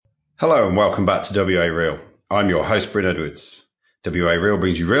Hello and welcome back to WA Real. I'm your host, Bryn Edwards. WA Real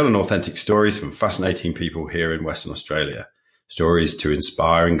brings you real and authentic stories from fascinating people here in Western Australia. Stories to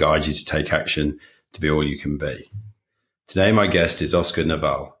inspire and guide you to take action to be all you can be. Today, my guest is Oscar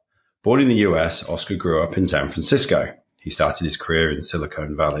Naval. Born in the US, Oscar grew up in San Francisco. He started his career in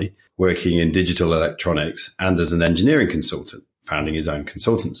Silicon Valley, working in digital electronics and as an engineering consultant, founding his own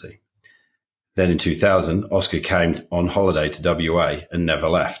consultancy. Then in 2000, Oscar came on holiday to WA and never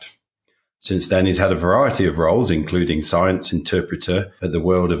left. Since then, he's had a variety of roles, including science interpreter at the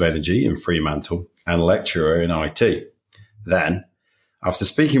World of Energy in Fremantle and lecturer in IT. Then, after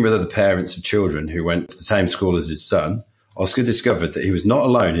speaking with other parents of children who went to the same school as his son, Oscar discovered that he was not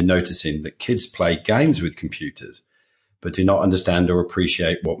alone in noticing that kids play games with computers, but do not understand or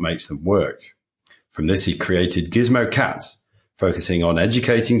appreciate what makes them work. From this, he created Gizmo Cats, focusing on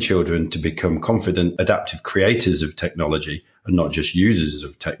educating children to become confident, adaptive creators of technology and not just users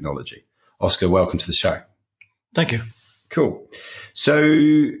of technology. Oscar, welcome to the show. Thank you. Cool. So,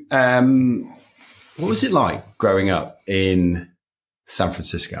 what was it like growing up in San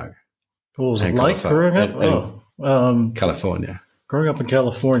Francisco? What was it like growing up? California. Growing up in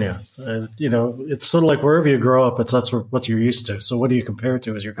California, it's sort of like wherever you grow up, that's what you're used to. So what do you compare it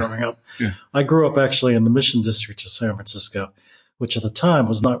to as you're growing up? Yeah. I grew up actually in the Mission District of San Francisco, which at the time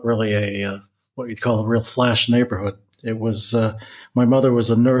was not really what you'd call a real flash neighborhood. It was, my mother was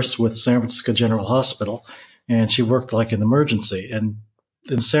a nurse with San Francisco General Hospital, and she worked like an emergency. And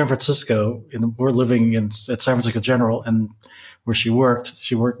in San Francisco, we're living at San Francisco General, and where she worked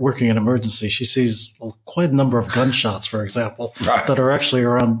working in emergency. She sees quite a number of gunshots, for example, right, that are actually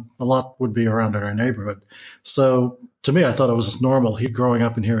around, a lot would be around in our neighborhood. So to me, I thought it was just normal. Growing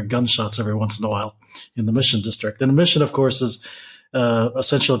up and hearing gunshots every once in a while in the Mission District. And the Mission, of course, is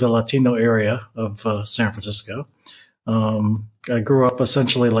essentially the Latino area of San Francisco. I grew up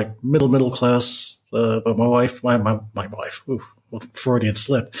essentially like middle class, but my wife, Freudian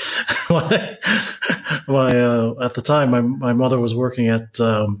slip. At the time, my mother was working at,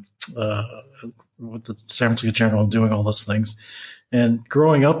 with the San Francisco General and doing all those things. And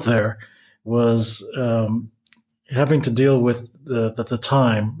growing up there was, having to deal with at the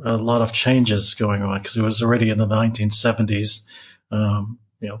time, a lot of changes going on because it was already in the 1970s.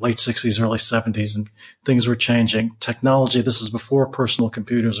 Late 60s, early 70s, and things were changing. Technology, this is before personal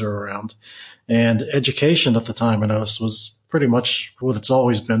computers were around. And education at the time, I noticed, was pretty much what it's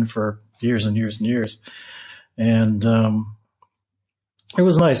always been for years and years and years. And it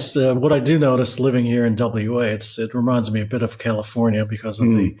was nice. What I do notice living here in WA, it reminds me a bit of California because of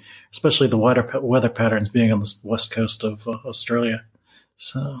especially the weather patterns being on the west coast of Australia.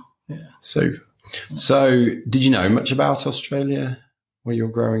 So, yeah. So did you know much about Australia when you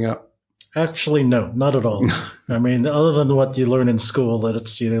were growing up? Actually, no, not at all. I mean, other than what you learn in school, that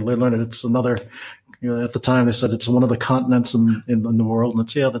it's, they learn it's another, at the time they said it's one of the continents in the world. And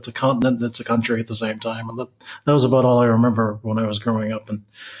that's a continent, that's a country at the same time. And that was about all I remember when I was growing up in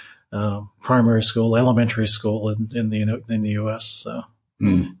primary school, elementary school in the US.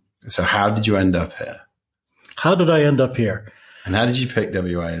 So how did you end up here? How did I end up here? And how did you pick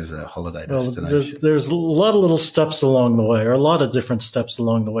WA as a holiday destination? There's a lot of little steps along the way, or a lot of different steps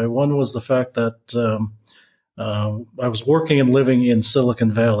along the way. One was the fact that I was working and living in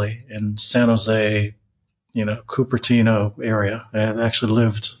Silicon Valley in San Jose, Cupertino area. I had actually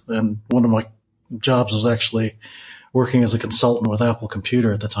lived, and one of my jobs was actually working as a consultant with Apple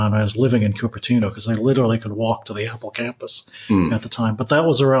Computer at the time. I was living in Cupertino because I literally could walk to the Apple campus at the time. But that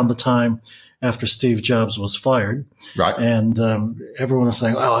was around the time after Steve Jobs was fired. Right. And everyone was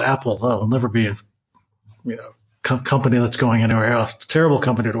saying, oh, Apple, it'll never be a company that's going anywhere else. It's a terrible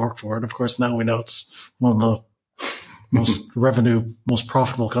company to work for. And, of course, now we know it's one of the most most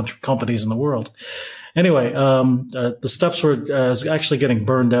profitable companies in the world. Anyway, the steps were actually getting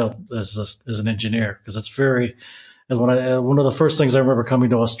burned out as an engineer because it's very – one of the first things I remember coming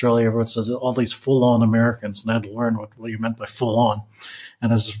to Australia, everyone says all these full-on Americans, and I had to learn what you meant by full-on.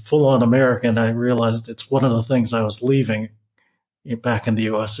 And as a full-on American, I realized it's one of the things I was leaving back in the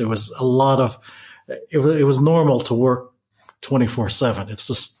U.S. It was a lot of it was normal to work 24/7. It's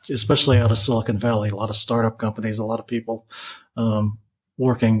just, especially out of Silicon Valley, a lot of startup companies, a lot of people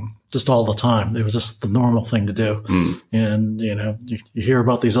working just all the time. It was just the normal thing to do. And, you hear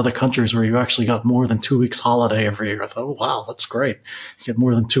about these other countries where you actually got more than 2 weeks holiday every year. I thought, oh, wow, that's great. You get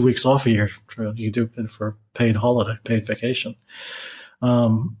more than 2 weeks off a year. You do it for paid holiday, paid vacation.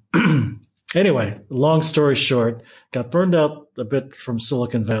 Anyway, long story short, got burned out a bit from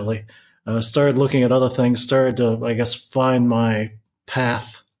Silicon Valley. Started looking at other things, started to, I guess, find my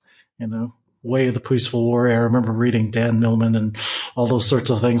path, Way of the Peaceful Warrior. I remember reading Dan Millman and all those sorts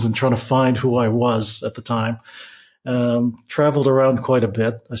of things and trying to find who I was at the time. Traveled around quite a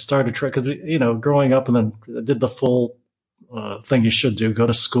bit. I started, growing up, and then did the full thing you should do: go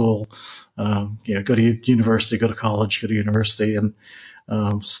to school, go to university, go to college, go to university, and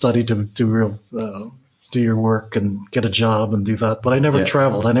study to do your work and get a job and do that. But I never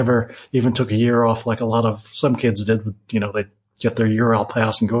traveled. I never even took a year off like a lot of some kids did. They get their Ural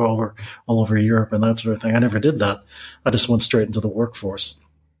pass and go all over Europe and that sort of thing. I never did that. I just went straight into the workforce.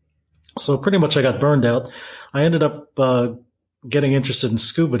 So pretty much I got burned out. I ended up getting interested in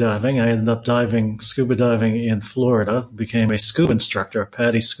scuba diving. I ended up scuba diving in Florida, became a scuba instructor, a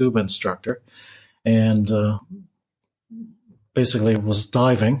PADI scuba instructor, and basically was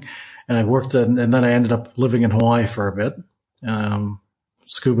diving. And I worked and then I ended up living in Hawaii for a bit,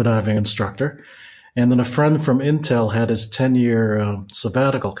 scuba diving instructor. And then a friend from Intel had his 10-year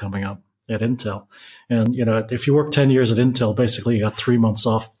sabbatical coming up at Intel. And, if you work 10 years at Intel, basically you got 3 months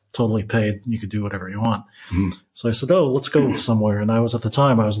off, totally paid. You could do whatever you want. Mm-hmm. So I said, let's go somewhere. And I was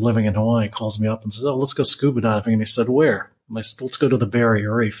living in Hawaii. He calls me up and says, let's go scuba diving. And he said, where? And I said, let's go to the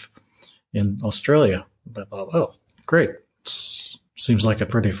Barrier Reef in Australia. And I thought, great. Seems like a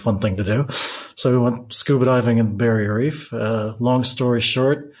pretty fun thing to do. So we went scuba diving in the Barrier Reef. Long story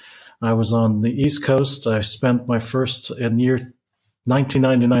short, I was on the East Coast. I spent my first in year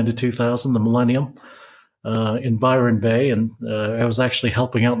 1999 to 2000, the millennium, in Byron Bay. And I was actually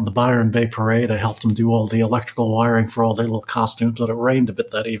helping out in the Byron Bay parade. I helped them do all the electrical wiring for all their little costumes, but it rained a bit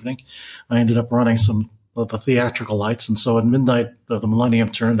that evening. I ended up running some of the theatrical lights. And so at midnight of the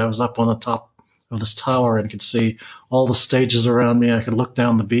millennium turned, I was up on the top of this tower and could see all the stages around me. I could look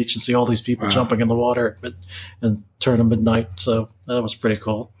down the beach and see all these people jumping in the water and turn at midnight. So that was pretty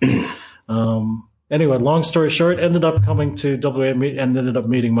cool. Anyway, long story short, ended up coming to WA and ended up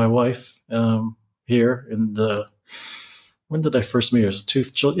meeting my wife here. And when did I first meet her?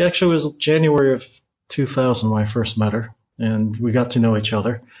 It was January of 2000 when I first met her, and we got to know each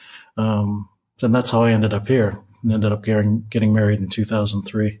other. And that's how I ended up here. And ended up getting married in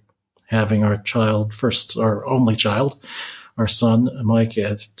 2003. Having our only child, our son, Mike,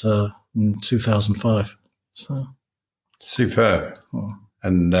 in 2005. So superb.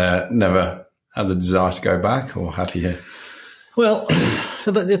 And never had the desire to go back, or had you? Well,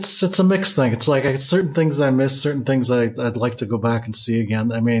 it's a mixed thing. It's like certain things I miss, certain things I'd like to go back and see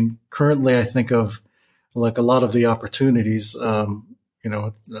again. I mean, currently I think of like a lot of the opportunities,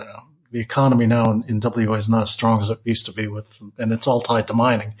 the economy now in WA is not as strong as it used to be and it's all tied to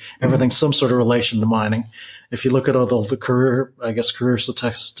mining. Everything's some sort of relation to mining. If you look at all the career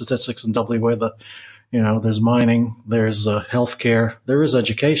statistics in WA, there's mining, there's healthcare, there is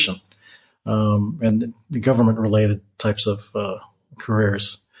education, and the government related types of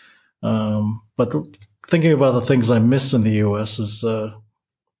careers. But thinking about the things I miss in the U.S. is,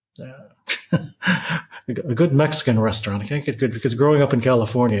 a good Mexican restaurant. I can't get good because growing up in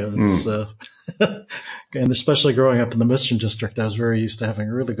California, it's, and especially growing up in the Mission District, I was very used to having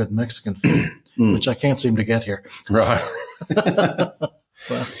really good Mexican food, which I can't seem to get here. Right.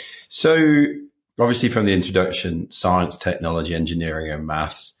 So obviously from the introduction, science, technology, engineering, and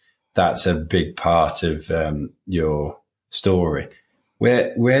maths, that's a big part of your story.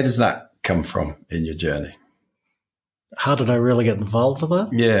 Where does that come from in your journey? How did I really get involved with that?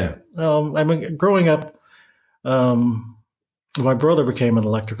 Yeah. Growing up, my brother became an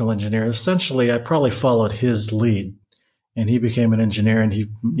electrical engineer. Essentially, I probably followed his lead, and he became an engineer. And he,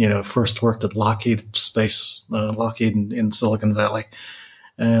 first worked at Lockheed in Silicon Valley,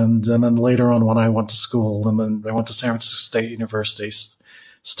 and then later on, when I went to school, and then I went to San Francisco State University,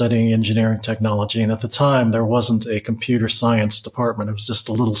 studying engineering technology. And at the time, there wasn't a computer science department. It was just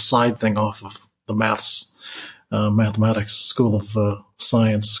a little side thing off of the mathematics, School of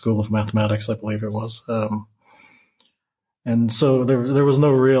Science, School of Mathematics, I believe it was. And so there was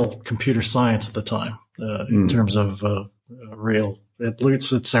no real computer science at the time in terms of real, at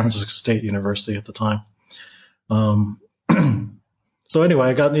least at San Francisco State University at the time. So anyway,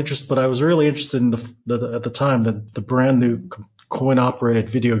 I got interested, but I was really interested in at the time that the brand new coin-operated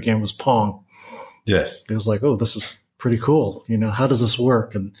video game was Pong. Yes. It was like, this is pretty cool. How does this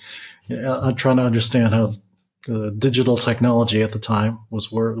work? And I'm trying to understand how digital technology at the time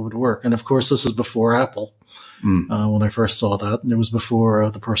would work. And of course, this is before Apple. When I first saw that, and it was before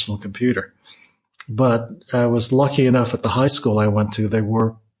the personal computer. But I was lucky enough at the high school I went to, they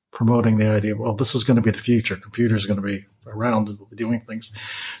were promoting the idea of, this is going to be the future. Computers are going to be around and we'll be doing things.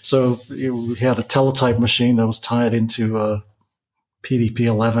 So we had a teletype machine that was tied into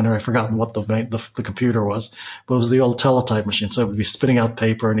PDP-11, or I've forgotten what the computer was, but it was the old teletype machine. So it would be spitting out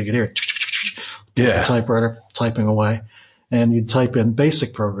paper, and you could hear it. Yeah. typewriter, typing away. And you'd type in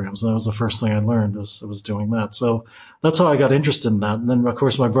basic programs. And that was the first thing I learned was doing that. So that's how I got interested in that. And then, of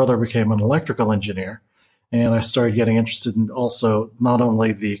course, my brother became an electrical engineer. And I started getting interested in also not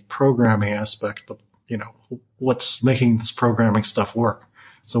only the programming aspect, but, what's making this programming stuff work.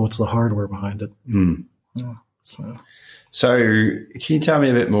 So what's the hardware behind it? Mm. Yeah, so can you tell me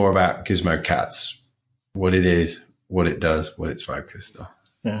a bit more about Gizmo Cats? What it is, what it does, what it's focused on?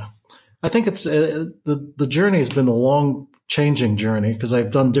 Yeah. I think it's the journey has been a long, changing journey because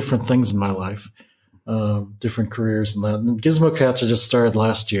I've done different things in my life, different careers and that. And Gizmo Cats I just started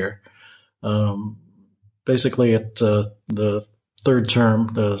last year. Basically, at the third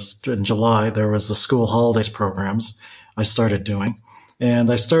term in July, there was the school holidays programs I started doing.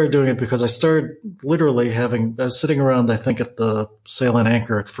 And I started doing it because I started literally I was sitting around, I think, at the Sail and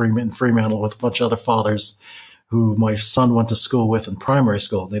Anchor at Fremantle with a bunch of other fathers who my son went to school with in primary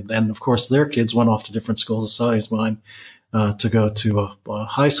school. And of course, their kids went off to different schools, the size of mine, to go to a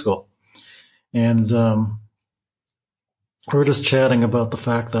high school. And we were just chatting about the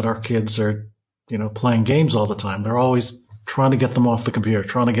fact that our kids are, playing games all the time. They're always trying to get them off the computer,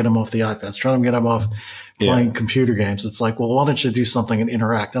 trying to get them off the iPads, trying to get them off playing computer games. It's like, well, why don't you do something and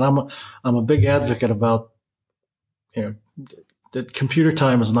interact? And I'm a big advocate about, that computer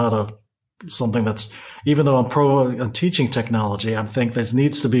time is not something that's, even though I'm pro on teaching technology, I think there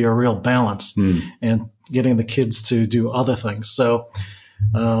needs to be a real balance and getting the kids to do other things. So,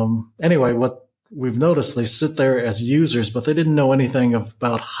 anyway, what we've noticed, they sit there as users, but they didn't know anything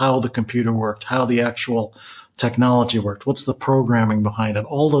about how the computer worked, how the actual technology worked, what's the programming behind it,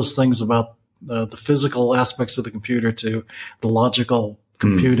 all those things about the physical aspects of the computer to the logical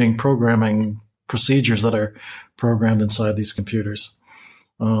computing programming procedures that are programmed inside these computers.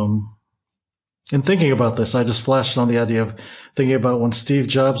 In thinking about this, I just flashed on the idea of thinking about when Steve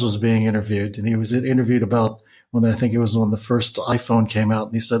Jobs was being interviewed, and he was interviewed about when the first iPhone came out,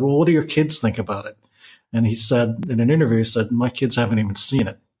 and he said, well, what do your kids think about it? And he said, in an interview, he said, my kids haven't even seen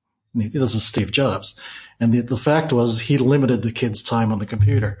it. And this is Steve Jobs. And the fact was he limited the kids' time on the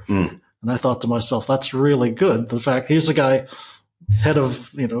computer. And I thought to myself, that's really good. The fact, here's a guy, head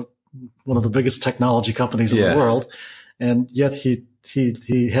of, one of the biggest technology companies in the world, and yet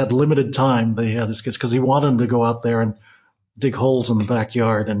he had limited time that he had his kids because he wanted them to go out there and dig holes in the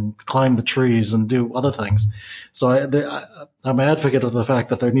backyard and climb the trees and do other things. So I'm an advocate of the fact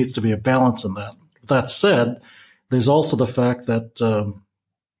that there needs to be a balance in that. That said, there's also the fact that,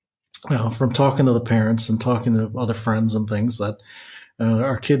 from talking to the parents and talking to other friends and things, that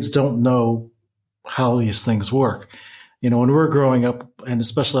our kids don't know how these things work. When we were growing up, and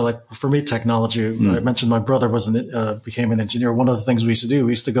especially like for me, technology, I mentioned my brother became an engineer. One of the things we used to do,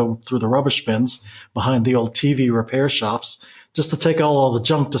 we used to go through the rubbish bins behind the old TV repair shops just to take all the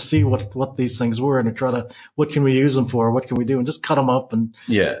junk to see what these things were and to try to, what can we use them for? What can we do? And just cut them up. And,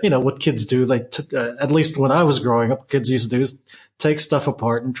 what kids do, at least when I was growing up, kids used to do is take stuff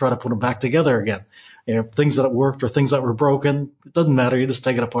apart and try to put them back together again. Things that worked or things that were broken, it doesn't matter. You just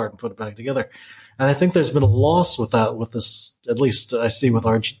take it apart and put it back together. And I think there's been a loss with this, at least I see with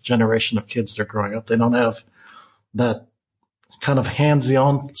our generation of kids that are growing up. They don't have that kind of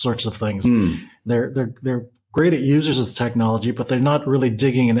hands-on sorts of things. They're great at users of the technology, but they're not really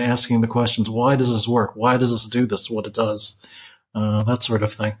digging and asking the questions, why does this work? Why does this do this, what it does? That sort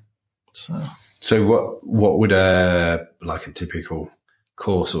of thing. So what would a typical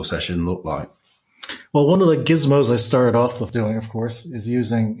course or session look like? Well, one of the gizmos I started off with doing, of course, is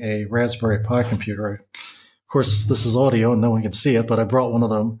using a Raspberry Pi computer. Of course, this is audio and no one can see it, but I brought one of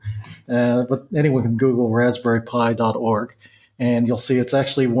them. But anyone can Google raspberrypi.org, and you'll see it's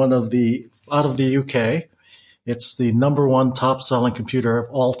actually out of the UK. It's the #1 top-selling computer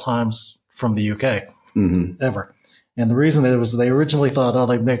of all times from the UK, ever. And the reason it was, they originally thought,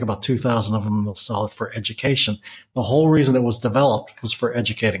 they'd make about 2,000 of them and they'll sell it for education. The whole reason it was developed was for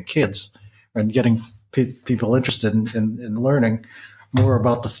educating kids and getting people interested in learning more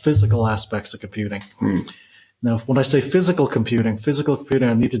about the physical aspects of computing. Now, when I say physical computing,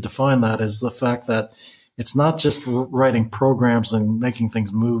 I need to define that as the fact that it's not just writing programs and making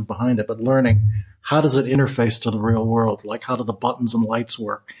things move behind it, but learning how does it interface to the real world? Like, how do the buttons and lights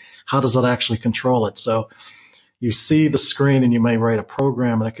work? How does it actually control it? So you see the screen and you may write a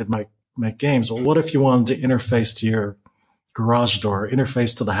program and it could make games. Well, what if you wanted to interface to your garage door,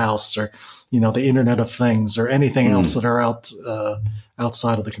 interface to the house, or, the Internet of Things, or anything else that are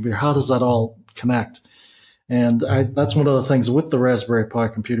outside of the computer? How does that all connect? And that's one of the things with the Raspberry Pi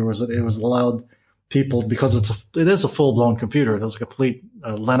computer, was that it was allowed people, because it is a full-blown computer. There's a complete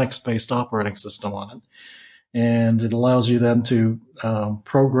Linux-based operating system on it. And it allows you then to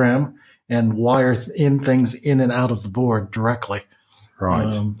program and wire in things in and out of the board directly.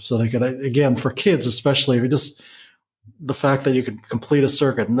 Right. So they could, again, for kids especially, just the fact that you can complete a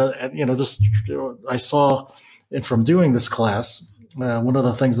circuit. And, I saw it from doing this class. One of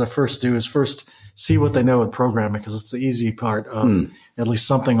the things I first do is first see what they know in programming, because it's the easy part of at least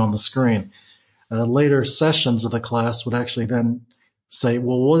something on the screen. Later sessions of the class would actually then say,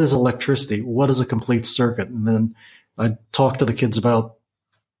 well, what is electricity? What is a complete circuit? And then I'd talk to the kids about,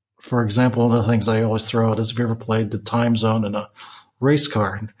 for example, one of the things I always throw out is, have you ever played the time zone in a race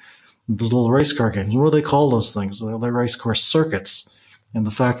car? And those little race car games, what do they call those things? They're race car circuits. And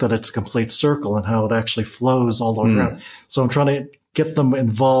the fact that it's a complete circle and how it actually flows all the way around. So I'm trying to get them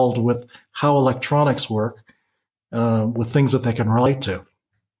involved with how electronics work, with things that they can relate to.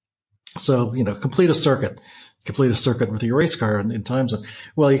 So, complete a circuit with your race car in time zone.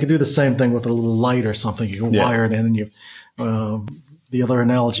 Well, you could do the same thing with a little light or something. You can wire it in, and the other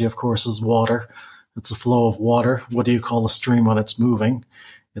analogy, of course, is water. It's a flow of water. What do you call a stream when it's moving?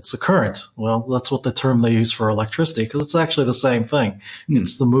 It's a current. Well, that's what the term they use for electricity, because it's actually the same thing.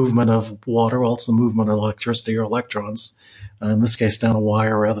 It's the movement of water. Well, it's the movement of electricity or electrons, in this case down a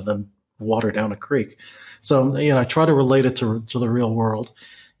wire rather than water down a creek. So, I try to relate it to the real world,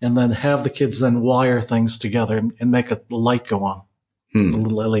 and then have the kids then wire things together and make a light go on, a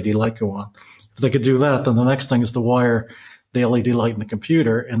little LED light go on. If they could do that, then the next thing is to wire the LED light in the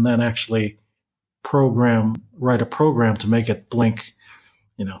computer and then actually write a program to make it blink,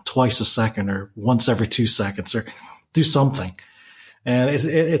 twice a second or once every 2 seconds, or do something. And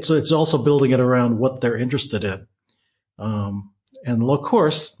it's also building it around what they're interested in. And of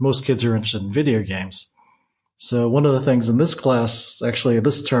course, most kids are interested in video games. So one of the things in this class, actually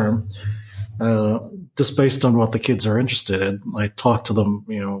this term, just based on what the kids are interested in, I talk to them,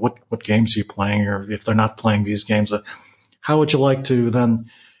 what games are you playing? Or if they're not playing these games, how would you like to then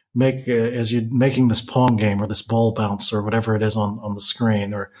make, as you're making this Pong game or this ball bounce or whatever it is on the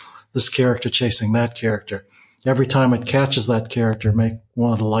screen, or this character chasing that character, every time it catches that character, make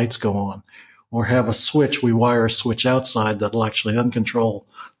one of the lights go on, or have a switch. We wire a switch outside that'll actually then control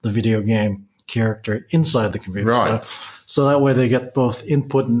the video game character inside the computer. Right. So that way they get both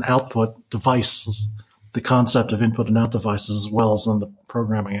input and output devices, the concept of input and out devices, as well as in the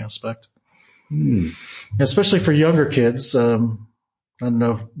programming aspect. Especially for younger kids. I don't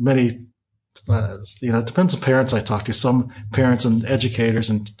know, many, it depends on parents I talk to. Some parents and educators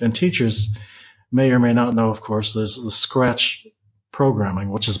and teachers may or may not know, of course, there's the Scratch programming,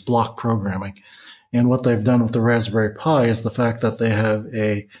 which is block programming. And what they've done with the Raspberry Pi is the fact that they have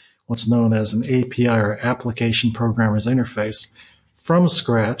what's known as an API, or Application Programmer's Interface, from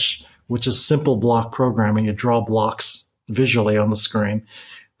Scratch, which is simple block programming. You draw blocks visually on the screen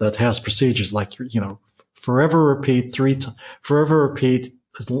that has procedures like, forever repeat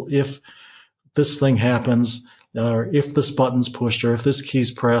if this thing happens, or if this button's pushed, or if this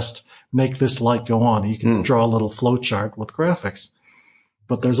key's pressed, make this light go on. You can draw a little flow chart with graphics.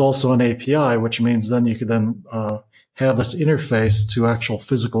 But there's also an API, which means then you could then have this interface to actual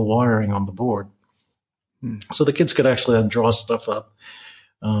physical wiring on the board. So the kids could actually then draw stuff up,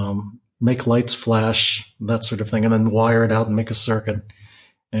 make lights flash, that sort of thing, and then wire it out and make a circuit.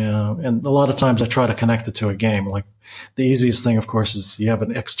 And a lot of times I try to connect it to a game. Like the easiest thing, of course, is you have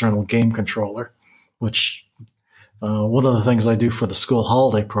an external game controller, which one of the things I do for the school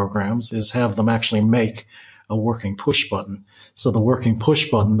holiday programs is have them actually make a working push button. So the working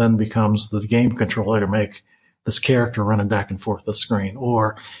push button then becomes the game controller to make this character running back and forth the screen,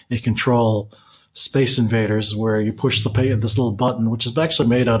 or it control Space Invaders, where you push this little button, which is actually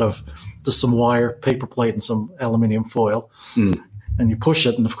made out of just some wire, paper plate, and some aluminum foil. And you push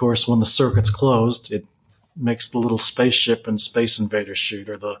it, and of course, when the circuit's closed, it makes the little spaceship and Space Invaders shoot,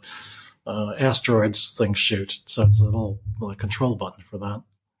 or the asteroids thing shoot. So it's a little control button for that.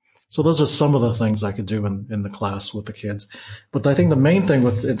 So those are some of the things I could do in the class with the kids. But I think the main thing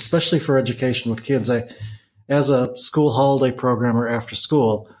especially for education with kids, as a school holiday programmer after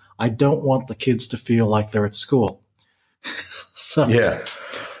school, I don't want the kids to feel like they're at school. So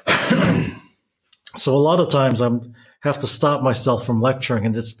a lot of times have to stop myself from lecturing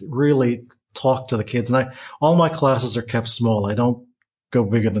and just really talk to the kids. And all my classes are kept small. I don't go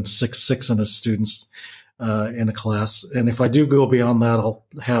bigger than six in a students in a class. And if I do go beyond that, I'll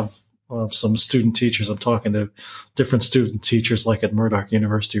have some student teachers. I'm talking to different student teachers, like at Murdoch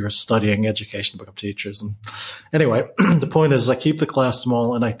University, who are studying education to become teachers. And anyway, the point is I keep the class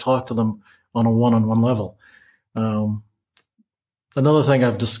small and I talk to them on a one-on-one level. Another thing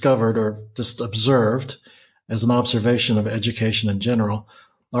I've discovered, or just observed as an observation of education in general,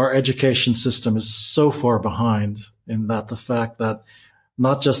 our education system is so far behind in that the fact that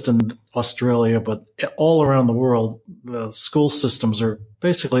not just in Australia, but all around the world, the school systems are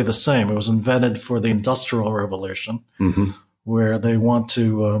basically the same. It was invented for the Industrial Revolution, where they want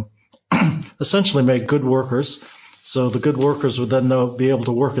to essentially make good workers. So the good workers would then be able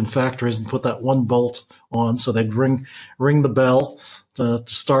to work in factories and put that one bolt on. So they'd ring the bell to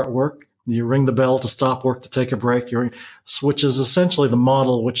start work. You ring the bell to stop work, to take a break, which is essentially the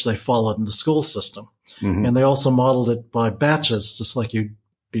model which they followed in the school system. And they also modeled it by batches, just like you'd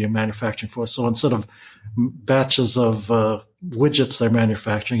be a manufacturing force. So instead of batches of widgets they're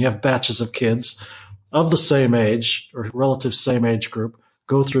manufacturing, you have batches of kids of the same age or relative same age group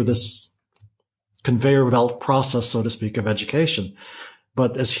go through this conveyor belt process, so to speak, of education.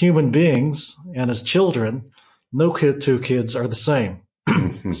 But as human beings and as children, no two kids are the same.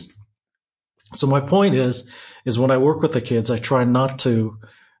 So my point is when I work with the kids, I try not to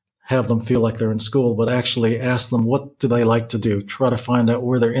have them feel like they're in school, but actually ask them what do they like to do. Try to find out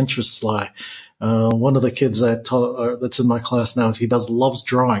where their interests lie. One of the kids that's in my class now, he loves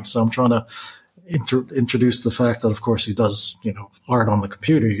drawing. So I'm trying to introduce the fact that, of course, he does, art on the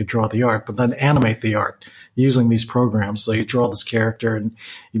computer. You could draw the art, but then animate the art using these programs. So you draw this character and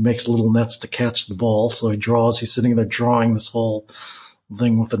he makes little nets to catch the ball. So he's sitting there drawing this whole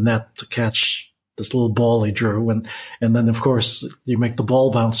thing with a net to catch this little ball he drew. And then, of course, you make the ball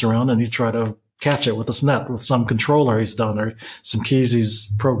bounce around and you try to catch it with this net with some controller he's done or some keys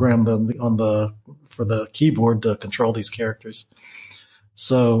he's programmed for the keyboard to control these characters.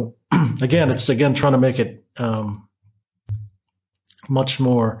 So again, it's trying to make it much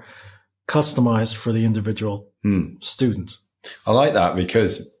more customized for the individual students. I like that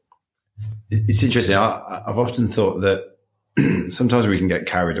because it's interesting. I've often thought that sometimes we can get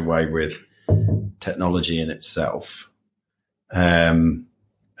carried away with technology in itself. And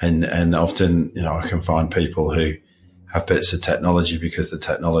often, I can find people who have bits of technology because the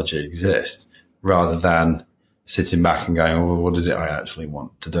technology exists rather than sitting back and going, well, what is it I actually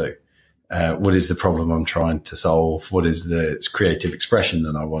want to do? What is the problem I'm trying to solve? What is the creative expression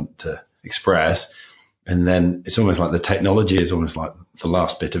that I want to express? And then it's almost like the technology is almost like the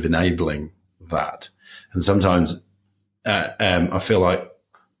last bit of enabling that. And sometimes I feel like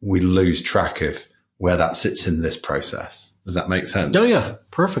we lose track of where that sits in this process. Does that make sense? Oh, yeah.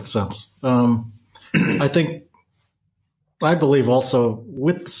 Perfect sense. I believe also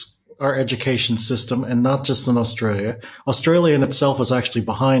with our education system, and not just in Australia. Australia in itself is actually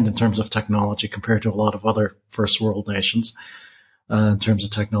behind in terms of technology compared to a lot of other first world nations in terms of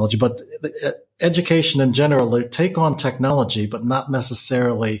technology. But education in general, they take on technology, but not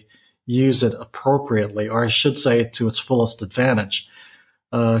necessarily use it appropriately, or I should say to its fullest advantage.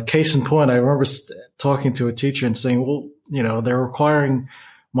 Case in point, I remember talking to a teacher and saying, well, they're requiring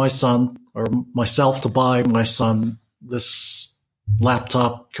my son or myself to buy my son this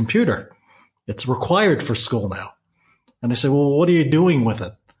laptop computer. It's required for school now. And I say, well, what are you doing with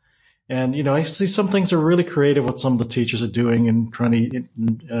it? And, I see some things are really creative what some of the teachers are doing and trying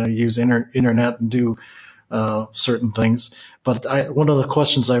to use internet and do certain things. But one of the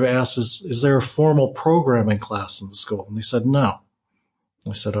questions I've asked is there a formal programming class in the school? And they said, no.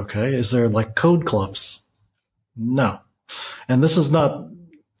 I said, okay. Is there like code clubs? No. And this is not,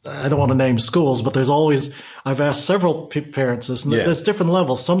 I don't want to name schools, but I've asked several parents this, and there's different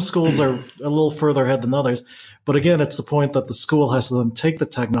levels. Some schools are a little further ahead than others. But again, it's the point that the school has to then take the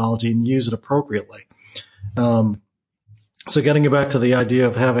technology and use it appropriately. So getting back to the idea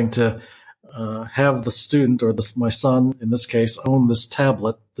of having to have the student or my son, in this case, own this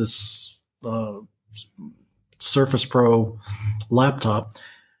tablet, this Surface Pro laptop,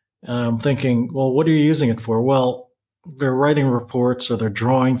 I'm thinking, well, what are you using it for? Well, they're writing reports or they're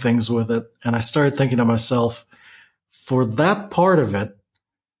drawing things with it. And I started thinking to myself, for that part of it,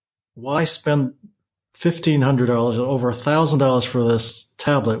 why spend $1,500, over $1,000 for this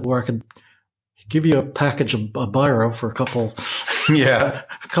tablet where I could give you a package of a biro for a couple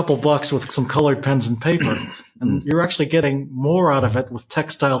bucks with some colored pens and paper. And you're actually getting more out of it with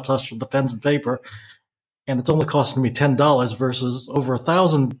textile touch with the pens and paper. And it's only costing me $10 versus over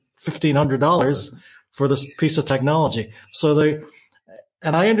 $1,500 for this piece of technology. So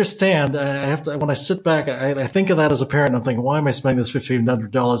and I understand, when I sit back, I think of that as a parent. I'm thinking, why am I spending this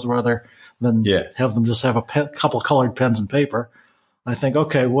 $1,500 rather than have them just have a couple colored pens and paper? I think,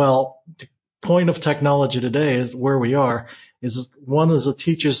 okay, well, the point of technology today is where we are is the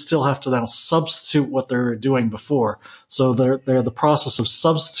teachers still have to now substitute what they're doing before. So they're the process of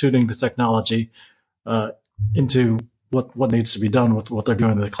substituting the technology, into what needs to be done with what they're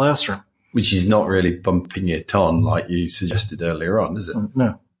doing in the classroom. Which is not really bumping it on like you suggested earlier on, is it?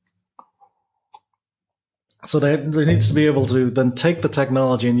 No. So there needs to be able to then take the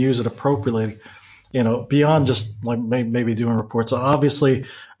technology and use it appropriately, beyond just like maybe doing reports. So obviously,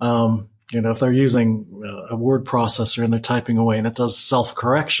 if they're using a word processor and they're typing away and it does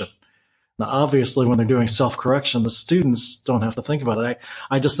self-correction. Now, obviously, when they're doing self-correction, the students don't have to think about it.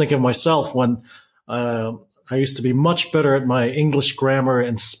 I just think of myself when I used to be much better at my English grammar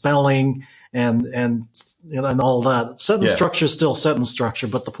and spelling and all that. Sentence structure is still sentence structure,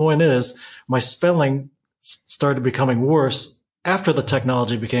 but the point is my spelling started becoming worse after the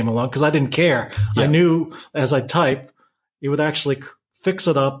technology became along because I didn't care. Yeah. I knew as I type, it would actually fix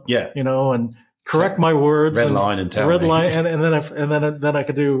it up, and correct my words. Red line and tell me. And then I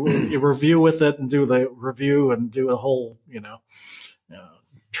could do a review with it and do the review and do a whole,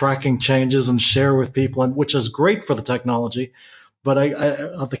 tracking changes and share with people, and which is great for the technology. But I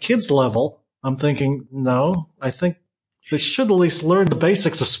at the kids level, I'm thinking, no, I think they should at least learn the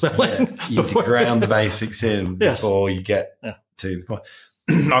basics of spelling. Yeah, you have to ground the basics in before you get to the point.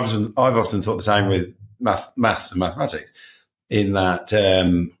 I've often thought the same with maths and mathematics, in that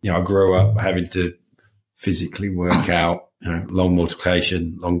I grew up having to physically work out long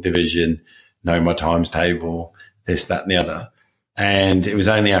multiplication, long division, know my times table, this, that, and the other. And it was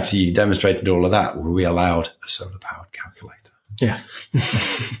only after you demonstrated all of that were we allowed a solar-powered calculator. Yeah.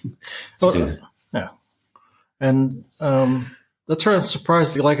 Yeah. And that's where I'm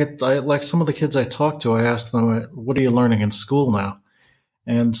surprised. Like some of the kids I talk to, I ask them, what are you learning in school now?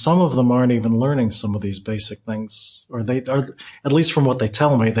 And some of them aren't even learning some of these basic things, or they are, at least from what they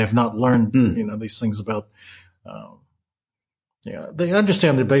tell me, they've not learned, these things about, they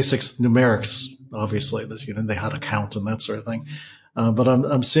understand the basics, numerics, obviously, they how to count and that sort of thing. But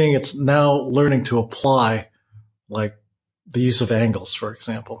I'm seeing it's now learning to apply, like the use of angles, for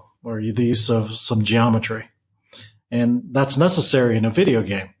example, or the use of some geometry. And that's necessary in a video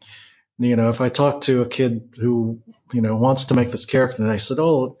game. If I talk to a kid who, wants to make this character, and I said,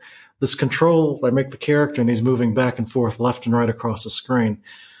 oh, this control, I make the character and he's moving back and forth left and right across the screen.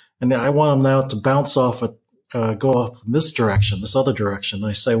 And I want him now to bounce off go up in this direction, this other direction. And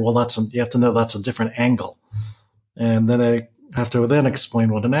I say, well, you have to know that's a different angle. And then I have to then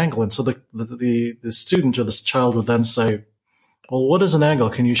explain what an angle is. So the student or this child would then say, well, what is an angle?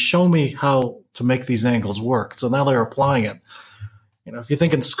 Can you show me how to make these angles work? So now they're applying it. If you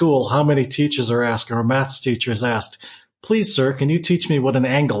think in school, how many teachers are asked, or maths teachers asked, please, sir, can you teach me what an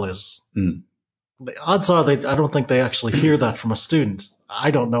angle is? Mm. The odds are I don't think they actually hear that from a student.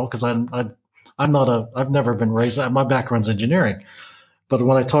 I don't know, because I've never been raised, my background's engineering. But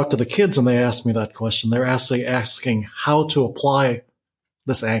when I talk to the kids and they ask me that question, they're actually asking how to apply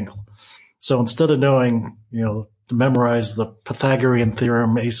this angle. So instead of knowing, to memorize the Pythagorean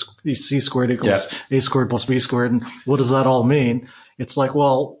theorem, c squared equals a squared plus b squared, and what does that all mean? It's like,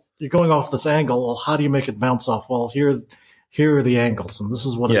 well, you're going off this angle. Well, how do you make it bounce off? Well, here are the angles, and this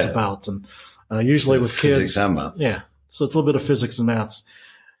is what it's about. And usually with kids, physics and maths. Yeah, so it's a little bit of physics and maths.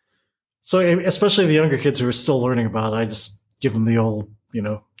 So especially the younger kids who are still learning about it, I just give them the old,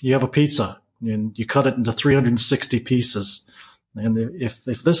 you have a pizza and you cut it into 360 pieces, and if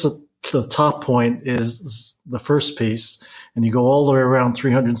this the top point is the first piece, and you go all the way around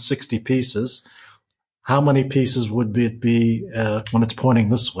 360 pieces, how many pieces would it be when it's pointing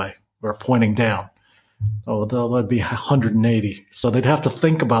this way or pointing down? Oh, that'd be 180. So they'd have to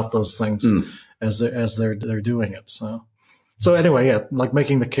think about those things as they're doing it. So anyway, like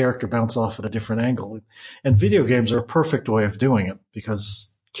making the character bounce off at a different angle. And video games are a perfect way of doing it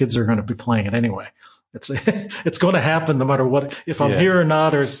because kids are going to be playing it anyway. It's going to happen no matter what. If I'm here or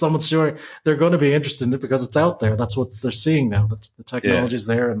not, or someone's showing, they're going to be interested in it because it's out there. That's what they're seeing now. The technology's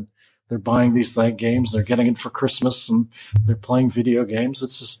there, and they're buying these games. They're getting it for Christmas, and they're playing video games.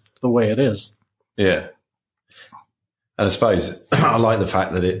 It's just the way it is. Yeah. And I suppose I like the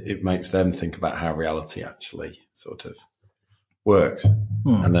fact that it makes them think about how reality actually sort of works,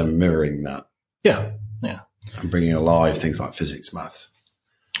 and then mirroring that. Yeah. And bringing alive things like physics, maths.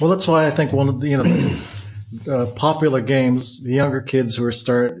 Well, that's why I think one of the popular games, the younger kids who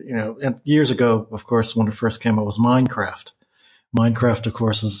are and years ago, of course, when it first came out, was Minecraft. Minecraft, of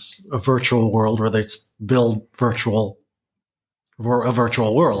course, is a virtual world where they build a virtual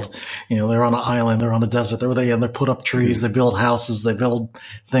world. They're on an island, they're on a desert, they put up trees, they build houses, they build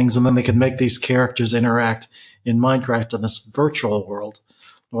things, and then they can make these characters interact in Minecraft in this virtual world.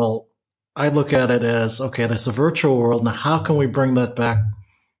 Well, I look at it as, okay, that's a virtual world. Now, how can we bring that back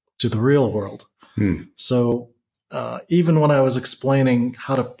to the real world? So even when I was explaining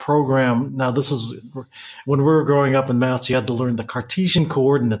how to program, now this is when we were growing up in maths, you had to learn the Cartesian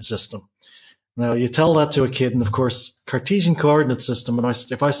coordinate system. Now you tell that to a kid, and of course, Cartesian coordinate system, and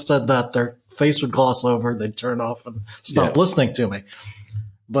if I said that, they're face would gloss over, they'd turn off and stop listening to me.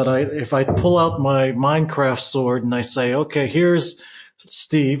 But if I pull out my Minecraft sword and I say, okay, here's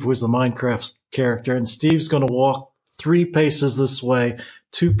Steve, who's the Minecraft character, and Steve's going to walk 3 paces this way,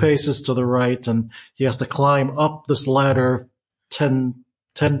 2 paces to the right, and he has to climb up this ladder 10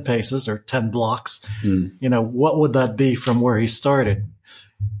 paces or 10 blocks. What would that be from where he started?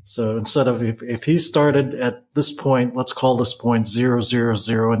 So instead of if he started at this point, let's call this point 0, 0,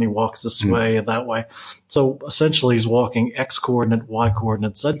 0, and he walks this way and that way. So essentially he's walking X coordinate, Y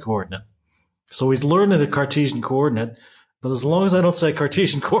coordinate, Z coordinate. So he's learning the Cartesian coordinate, but as long as I don't say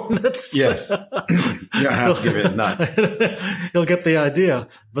Cartesian coordinates. Yes. You don't have to give it his name. He'll get the idea.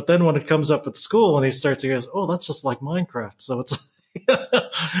 But then when it comes up at school and he goes, oh, that's just like Minecraft. So it's,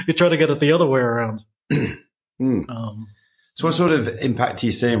 you try to get it the other way around. So what sort of impact are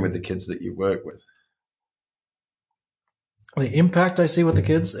you seeing with the kids that you work with? The impact I see with the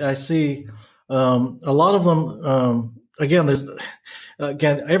kids, I see a lot of them.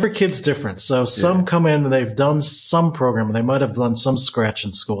 Again, every kid's different. So some come in and they've done some program. They might have done some Scratch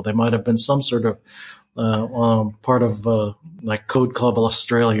in school. They might have been some sort of part of like Code Club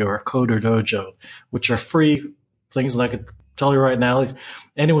Australia or Coder Dojo, which are free things that I could tell you right now.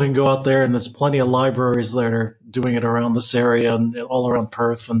 Anyone can go out there, and there's plenty of libraries that are doing it around this area and all around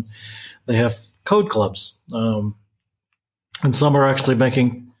Perth, and they have code clubs. And some are actually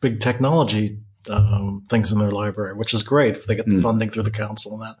making big technology things in their library, which is great if they get the funding through the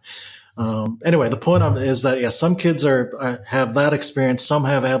council and that. Anyway, the point is that, some kids have that experience. Some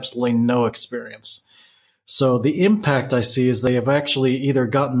have absolutely no experience. So the impact I see is they have actually either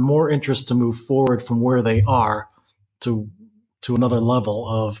gotten more interest to move forward from where they are to another level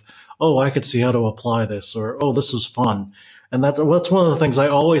of, oh, I could see how to apply this, or, oh, this was fun. And that's one of the things I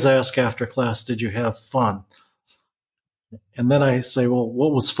always ask after class, did you have fun? And then I say, well,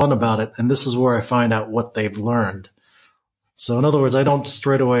 what was fun about it? And this is where I find out what they've learned. So in other words, I don't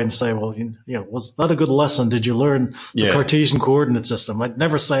straight away and say, well, was that a good lesson? Did you learn the Cartesian coordinate system? I'd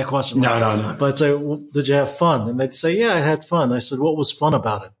never say a question like that. No. But I'd say, well, did you have fun? And they'd say, yeah, I had fun. I said, what was fun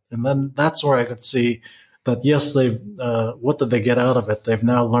about it? And then that's where I could see that, yes, what did they get out of it? They've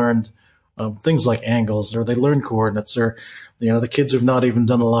now learned things like angles, or they learn coordinates, or, the kids who've not even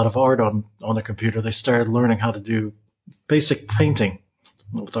done a lot of art on a computer, they started learning how to do basic painting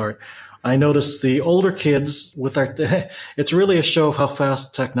with art. I noticed the older kids with it's really a show of how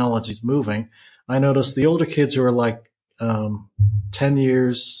fast technology is moving. I noticed the older kids who are like 10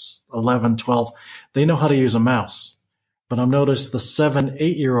 years, 11, 12, they know how to use a mouse. But I've noticed the 7,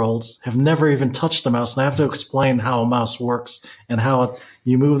 8-year-olds have never even touched the mouse, and I have to explain how a mouse works and how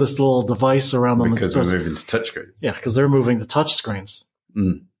you move this little device around them. Because we're moving to touchscreens. Yeah, because they're moving to touch screens.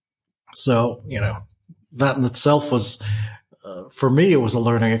 So, that in itself was, for me, it was a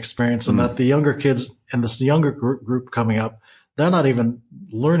learning experience, and that the younger kids and this younger group coming up, they're not even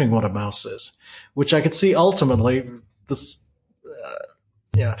learning what a mouse is, which I could see ultimately this,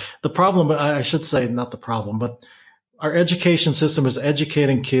 the problem, I should say, not the problem, but our education system is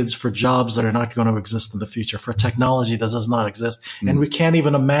educating kids for jobs that are not going to exist in the future, for technology that does not exist, and we can't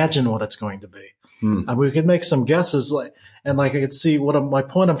even imagine what it's going to be. And we can make some guesses, I could see my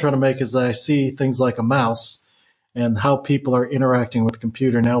point I'm trying to make is that I see things like a mouse and how people are interacting with the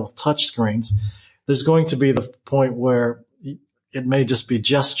computer now with touch screens. There's going to be the point where it may just be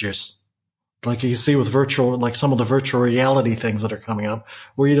gestures, like you see with some of the virtual reality things that are coming up,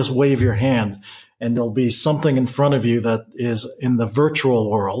 where you just wave your hand and there'll be something in front of you that is in the virtual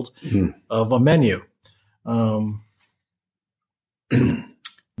world of a menu.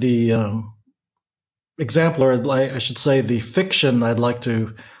 The example, or I should say the fiction I'd like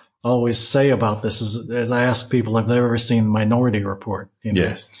to always say about this is, as I ask people, have they ever seen Minority Report?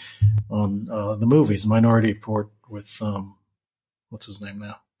 Yes. On the movies, Minority Report with, what's his name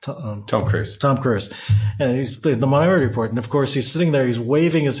now? Tom Cruise. Tom Cruise. And he's played the Minority Report. And of course, he's sitting there, he's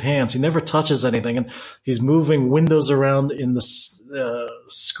waving his hands. He never touches anything. And he's moving windows around in the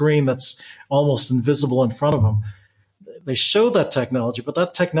screen that's almost invisible in front of him. They show that technology, but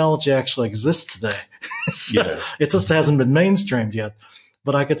that technology actually exists today. It just hasn't been mainstreamed yet.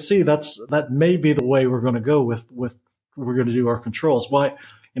 But I could see that may be the way we're going to go with we're going to do our controls. Why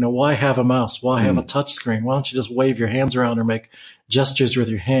have a mouse? Why have a touch screen? Why don't you just wave your hands around or make gestures with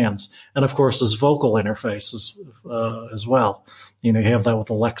your hands? And of course, there's vocal interfaces as well. You have that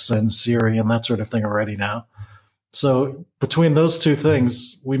with Alexa and Siri and that sort of thing already now. So between those two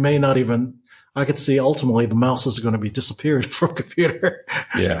things, we may not even. I could see ultimately the mouse is going to be disappeared from a computer.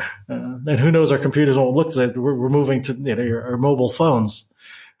 Yeah. And who knows, our computers won't look at it. We're moving to our mobile phones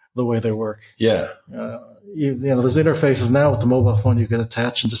the way they work. Yeah. There's interfaces now with the mobile phone you can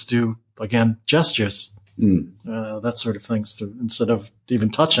attach and just do again, gestures, that sort of things, instead of even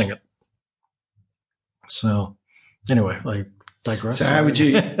touching it. So anyway, I digress. So how would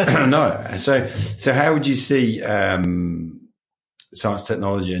you, no. So how would you see, science,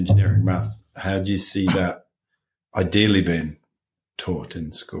 technology, engineering, maths? How do you see that ideally being taught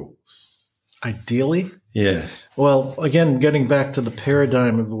in schools? Ideally? Yes. Well, again, getting back to the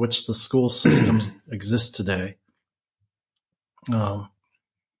paradigm of which the school systems exist today, I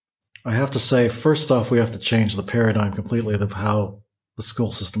have to say, first off, we have to change the paradigm completely of how the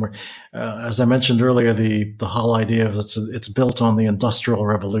school system works. As I mentioned earlier, the whole idea of it's built on the Industrial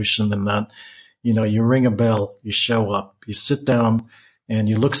Revolution, and that, you ring a bell, you show up, you sit down, and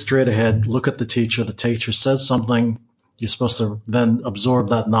you look straight ahead, look at the teacher says something, you're supposed to then absorb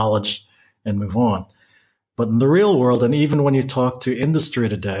that knowledge and move on. But in the real world, and even when you talk to industry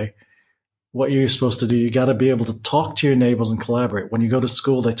today, what you're supposed to do, you got to be able to talk to your neighbors and collaborate. When you go to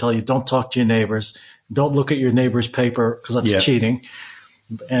school, they tell you, don't talk to your neighbors, don't look at your neighbor's paper because that's cheating.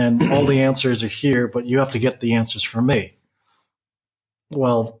 And all the answers are here, but you have to get the answers from me.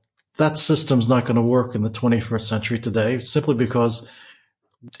 Well, that system's not going to work in the 21st century today, simply because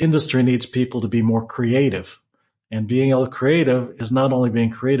industry needs people to be more creative. And being creative is not only being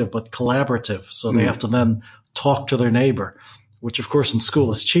creative, but collaborative. So they have to then talk to their neighbor, which of course in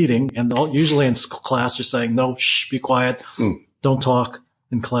school is cheating. And usually in class, you're saying, no, shh, be quiet. Don't talk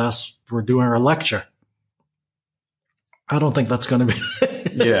in class. We're doing our lecture. I don't think that's going to be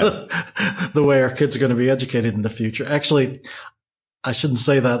the way our kids are going to be educated in the future. Actually, I shouldn't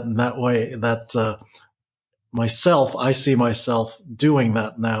say that in that way. That I see myself doing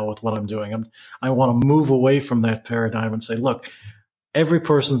that now with what I'm doing. I want to move away from that paradigm and say, look, every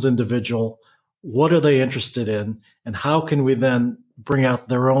person's individual. What are they interested in? And how can we then bring out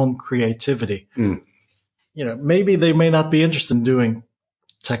their own creativity? Maybe they may not be interested in doing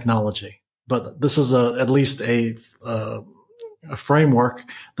technology, but this is at least a framework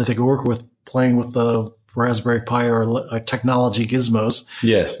that they can work with, playing with the Raspberry Pi or technology gizmos.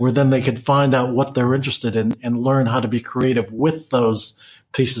 Yes. Where then they could find out what they're interested in and learn how to be creative with those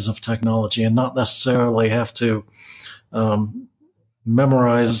pieces of technology, and not necessarily have to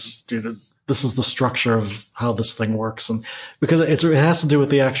memorize, this is the structure of how this thing works. And because it has to do with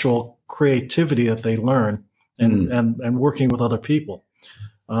the actual creativity that they learn and working with other people.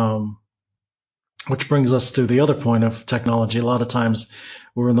 Which brings us to the other point of technology. A lot of times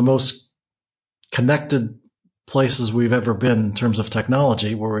we're in the most connected places we've ever been in terms of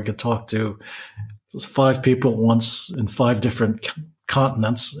technology, where we could talk to 5 people at once in 5 different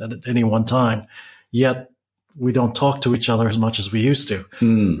continents at any one time, yet we don't talk to each other as much as we used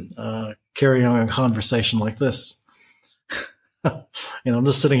to. Carrying on a conversation like this. I'm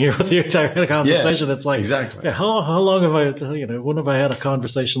just sitting here with you having a conversation. It's like, exactly. How long have when have I had a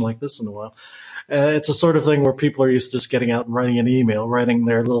conversation like this in a while? It's a sort of thing where people are used to just getting out and writing an email, writing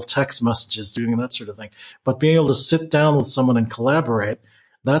their little text messages, doing that sort of thing. But being able to sit down with someone and collaborate,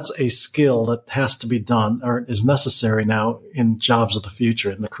 that's a skill that has to be done, or is necessary now in jobs of the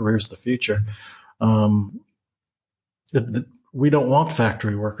future, in the careers of the future. We don't want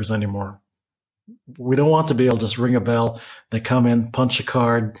factory workers anymore. We don't want to be able to just ring a bell. They come in, punch a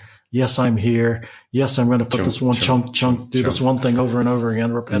card. Yes, I'm here. Yes, I'm going to put this one chunk, do this one thing over and over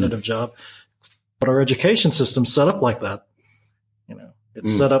again, repetitive job. But our education system's set up like that.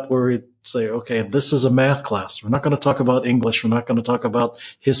 It's set up where we say, okay, this is a math class. We're not going to talk about English. We're not going to talk about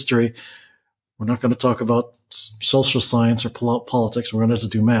history. We're not going to talk about social science or politics. We're going to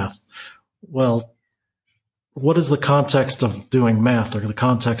do math. Well, what is the context of doing math, or the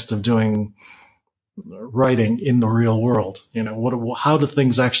context of doing writing in the real world? How do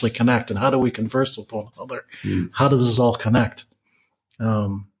things actually connect, and how do we converse with one another? How does this all connect?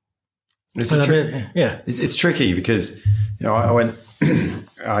 It's tricky because I went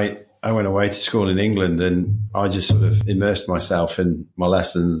I went away to school in England, and I just sort of immersed myself in my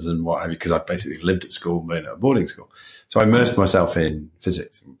lessons and what have you, because I basically lived at school, but at a boarding school. So I immersed myself in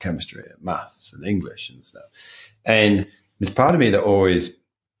physics and chemistry and maths and English and stuff. And there's part of me that always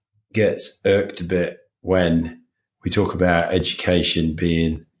gets irked a bit when we talk about education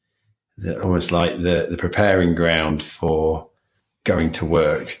being almost like the preparing ground for going to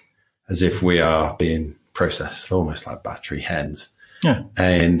work, as if we are being processed almost like battery hens. Yeah.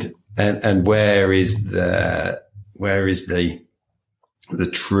 And where is the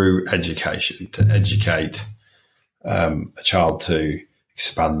true education to educate a child to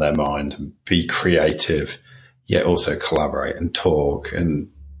expand their mind and be creative, yet also collaborate and talk and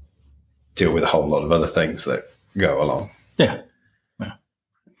deal with a whole lot of other things that go along. Yeah.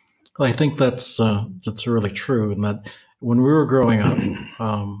 Well, I think that's really true, in that when we were growing up,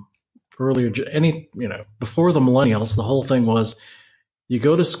 earlier, before the millennials, the whole thing was you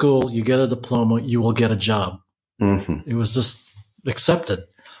go to school, you get a diploma, you will get a job. Mm-hmm. It was just accepted.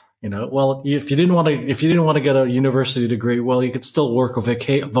 Well, if you didn't want to get a university degree, well, you could still work a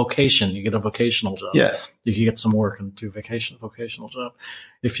vocation. You get a vocational job. Yeah. You could get some work and do vocational job.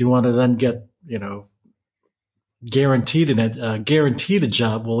 If you want to then get, guaranteed a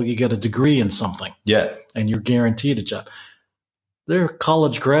job, well, you get a degree in something. Yeah. And you're guaranteed a job. There are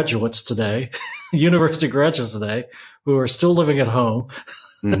college graduates today, university graduates today, who are still living at home.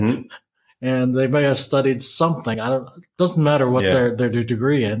 Mm-hmm. And they may have studied something. It doesn't matter what their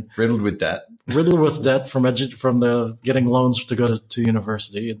degree in. Riddled with debt from the getting loans to go to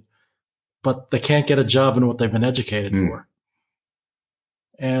university, but they can't get a job in what they've been educated for.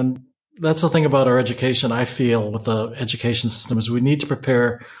 And that's the thing about our education. I feel with the education system is we need to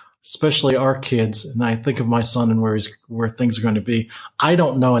prepare, especially our kids. And I think of my son and where things are going to be. I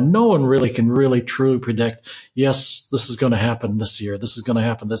don't know, and no one really can truly predict. Yes, this is going to happen this year. This is going to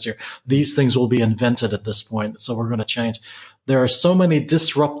happen this year. These things will be invented at this point, so we're going to change. There are so many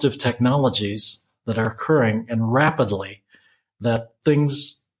disruptive technologies that are occurring and rapidly that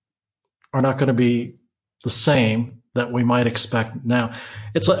things are not going to be the same that we might expect now.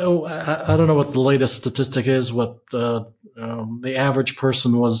 It's like, I don't know what the latest statistic is, what the average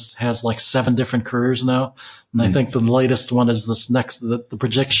person has like 7 different careers now. And I think the latest one is the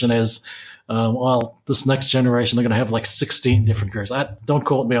projection is, this next generation, they're going to have like 16 different careers. Don't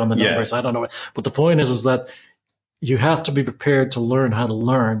quote me on the numbers. I don't know. But the point is that you have to be prepared to learn how to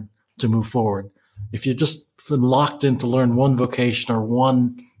learn to move forward. If you just been locked in to learn one vocation or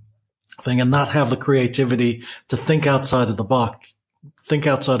one thing and not have the creativity to think outside of the box,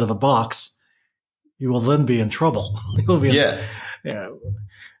 you will then be in trouble. You'll be I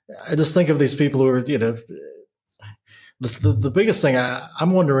just think of these people who are, the biggest thing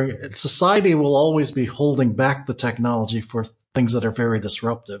I'm wondering, society will always be holding back the technology for things that are very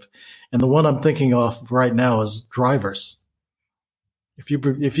disruptive. And the one I'm thinking of right now is drivers. If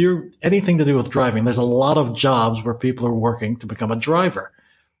you're anything to do with driving, there's a lot of jobs where people are working to become a driver,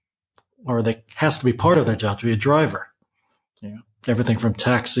 or they has to be part of their job to be a driver. Everything from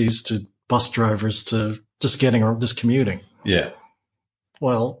taxis to bus drivers to just commuting. Yeah.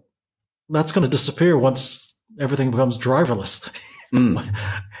 Well, that's going to disappear once everything becomes driverless. You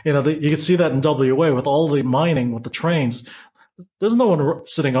can see that in WA with all the mining with the trains. There's no one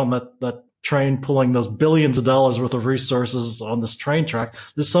sitting on that train pulling those billions of dollars worth of resources on this train track.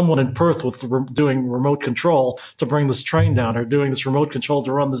 There's someone in Perth doing remote control to bring this train down, or doing this remote control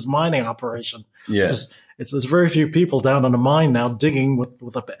to run this mining operation. Yes. There's very few people down in a mine now digging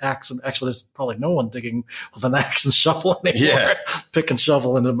with an axe. And actually, there's probably no one digging with an axe and shovel anymore. Yeah. Pick and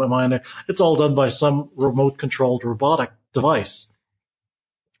shovel into a mine. It's all done by some remote controlled robotic device.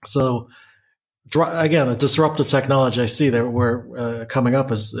 So, again, a disruptive technology I see there where coming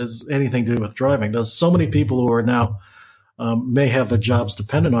up is anything to do with driving. There's so many people who are now may have their jobs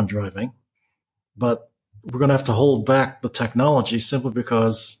dependent on driving, but we're going to have to hold back the technology simply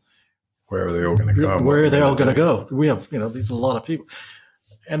because where are they all going to go? Where are they all going to go? We have, these are a lot of people.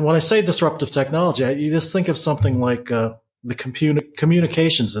 And when I say disruptive technology, you just think of something like the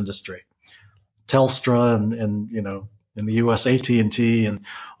communications industry, Telstra and in the U.S., AT&T and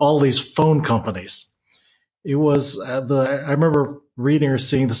all these phone companies. It was I remember reading or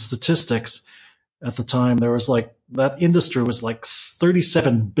seeing the statistics at the time. There was that industry was like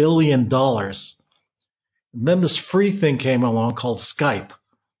 $37 billion. And then this free thing came along called Skype.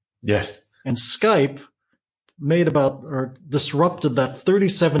 Yes. And Skype disrupted that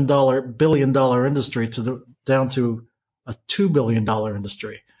 $37 billion industry down to a $2 billion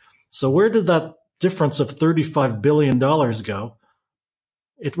industry. So where did that difference of $35 billion go?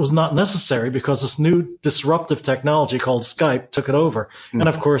 It was not necessary because this new disruptive technology called Skype took it over. And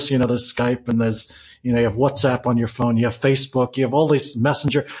of course, there's Skype and there's, you have WhatsApp on your phone, you have Facebook, you have all these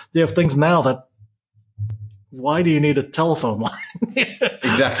Messenger. You have things now that, why do you need a telephone line?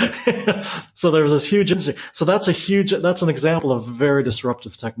 Exactly. So there was this huge industry. So that's an example of very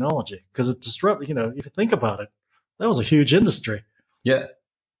disruptive technology because it disrupted, if you think about it, that was a huge industry. Yeah.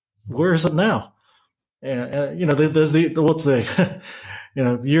 Where is it now? There's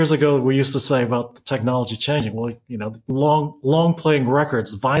years ago we used to say about the technology changing. Well, long playing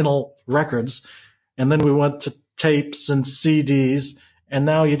records, vinyl records, and then we went to tapes and CDs, and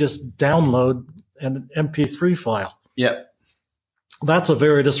now you just download an MP3 file. Yeah. That's a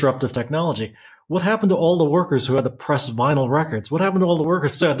very disruptive technology. What happened to all the workers who had to press vinyl records? What happened to all the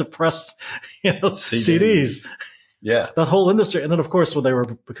workers who had to press, CDs? Yeah. That whole industry. And then, of course, when they were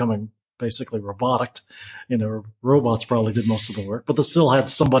becoming basically robotic. Robots probably did most of the work, but they still had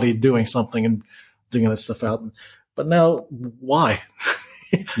somebody doing something and doing this stuff out. But now, why?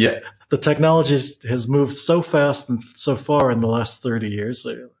 Yeah. The technology has moved so fast and so far in the last 30 years.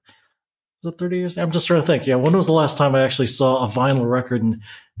 Is it 30 years? I'm just trying to think. Yeah, when was the last time I actually saw a vinyl record and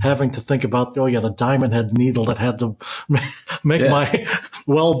having to think about, the diamond head needle that had to make my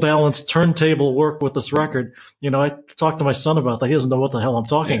well-balanced turntable work with this record. I talked to my son about that. He doesn't know what the hell I'm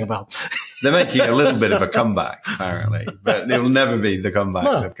talking about. They're making a little bit of a comeback, apparently, but it will never be the comeback.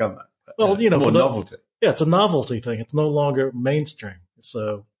 No. They've come back. Well, more novelty. Yeah, it's a novelty thing. It's no longer mainstream.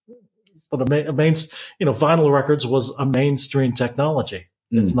 So, but vinyl records was a mainstream technology.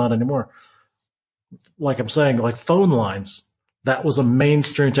 It's not anymore. Like I'm saying, like phone lines, that was a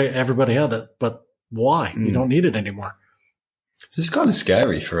mainstream everybody had it. But why? You don't need it anymore. It's kind of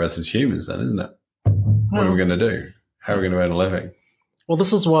scary for us as humans, then, isn't it? What are we going to do? How are we going to earn a living? Well,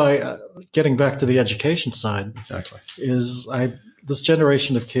 this is why, getting back to the education side, exactly, is this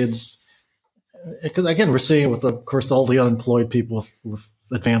generation of kids, because again, we're seeing with, of course, all the unemployed people with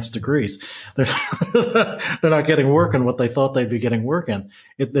advanced degrees. They're not getting work in what they thought they'd be getting work in.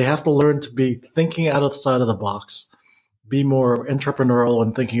 They have to learn to be thinking out of the side of the box, be more entrepreneurial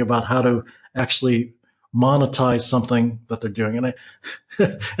and thinking about how to actually monetize something that they're doing. And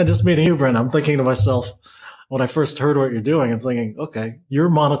and just meeting you, Brent, I'm thinking to myself, when I first heard what you're doing, I'm thinking, okay, you're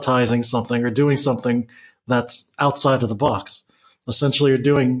monetizing something or doing something that's outside of the box. Essentially, you're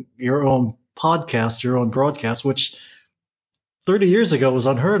doing your own podcast, your own broadcast, which 30 years ago was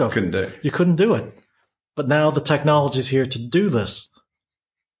unheard of. You couldn't do it. But now the technology's here to do this.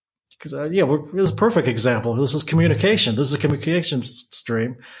 Because, this is a perfect example. This is communication. This is a communication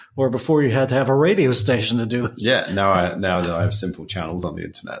stream where before you had to have a radio station to do this. Yeah, now that I have simple channels on the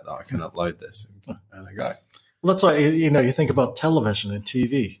internet that I can upload this and I go. Well, that's why, you think about television and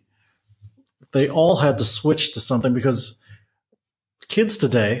TV. They all had to switch to something because kids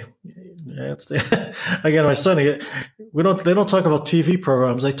today, again, my son, they don't talk about TV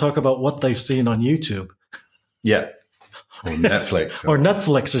programs. They talk about what they've seen on YouTube. Yeah. Or Netflix. or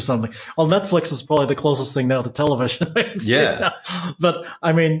Netflix or something. Well, Netflix is probably the closest thing now to television. Yeah. But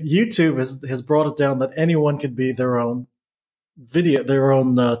YouTube has brought it down that anyone can be their own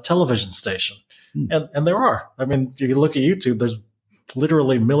television station. And there are. You can look at YouTube, there's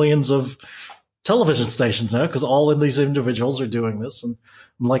literally millions of television stations now because all of these individuals are doing this. And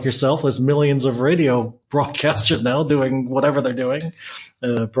like yourself, there's millions of radio broadcasters now doing whatever they're doing,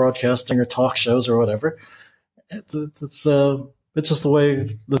 broadcasting or talk shows or whatever. It's just the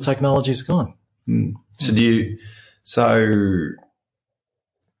way the technology's gone. So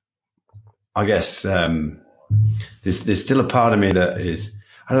I guess there's still a part of me that is,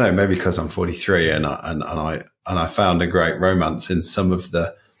 I don't know, maybe because I'm 43 and I found a great romance in some of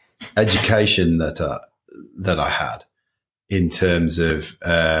the education that I had in terms of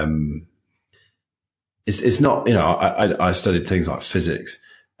it's not, I studied things like physics.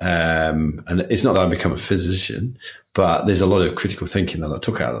 And it's not that I become a physician, but there's a lot of critical thinking that I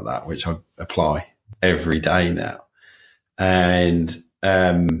took out of that, which I apply every day now. And,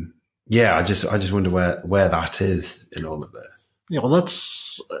 I just wonder where that is in all of this. Yeah, well,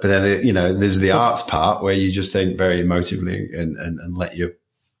 that's. But then, there's the arts part where you just think very emotively and let your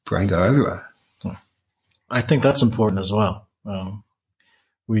brain go everywhere. I think that's important as well.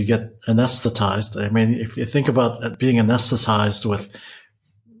 We get anesthetized. If you think about being anesthetized with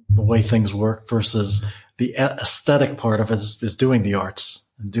the way things work versus the aesthetic part of it is doing the arts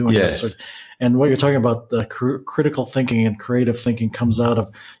and doing this. And what you're talking about, the critical thinking and creative thinking comes out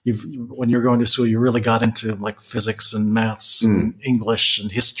of when you're going to school, you really got into like physics and maths and English and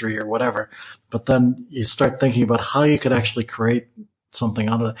history or whatever. But then you start thinking about how you could actually create something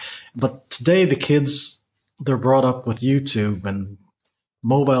out of it. But today the kids, they're brought up with YouTube and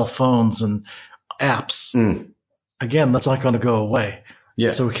mobile phones and apps. Again, that's not going to go away.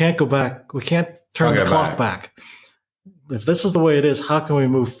 Yeah. So we can't go back. We can't turn the clock back. If this is the way it is, how can we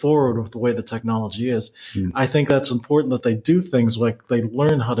move forward with the way the technology is? I think that's important that they do things like they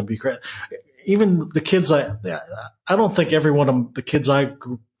learn how to be creative. Even the kids, I don't think every one of the kids I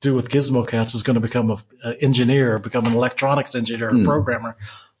do with Gizmo Cats is going to become an engineer or become an electronics engineer or programmer.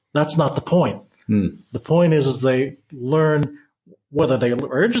 That's not the point. The point is they learn, whether they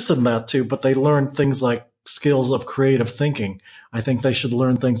are interested in that too, but they learn things like skills of creative thinking. I think they should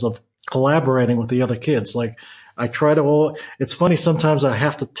learn things of collaborating with the other kids. Like it's funny, sometimes I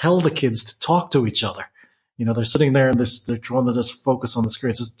have to tell the kids to talk to each other. They're sitting there and they're trying to just focus on the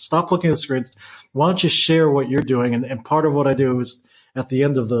screens. Just stop looking at the screens. Why don't you share what you're doing? And part of what I do is at the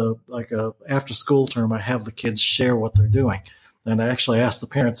end of the after school term, I have the kids share what they're doing. And I actually asked the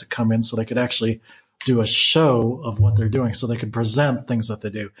parents to come in so they could actually do a show of what they're doing, so they could present things that they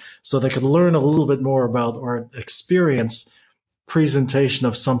do, so they could learn a little bit more about or experience presentation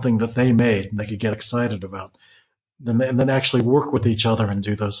of something that they made and they could get excited about, and then actually work with each other and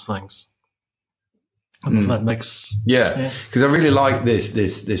do those things. That makes because I really like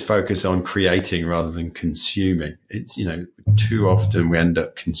this focus on creating rather than consuming. It's, you know, too often we end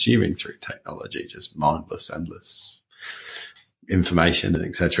up consuming through technology, just mindless, endless information and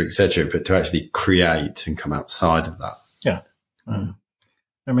et cetera, but to actually create and come outside of that.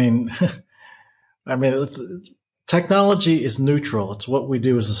 I mean, technology is neutral. It's what we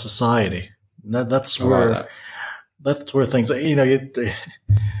do as a society. That's where things, you know,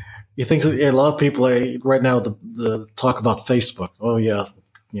 you think a lot of people are right now the talk about Facebook. Oh yeah,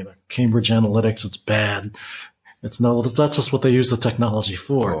 you know, Cambridge Analytics, it's bad. That's just what they use the technology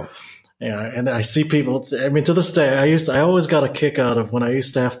for. Cool. Yeah, and I see people. I mean, to this day, I always got a kick out of when I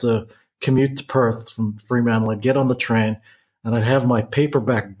used to have to commute to Perth from Fremantle. I'd get on the train and I'd have my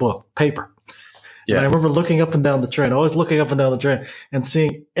paperback book, paper. Yeah. And I remember looking up and down the train, always looking up and down the train and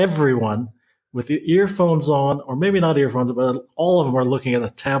seeing everyone with the earphones on, or maybe not earphones, but all of them are looking at a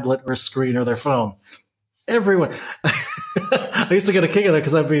tablet or a screen or their phone. Everyone. I used to get a kick out of that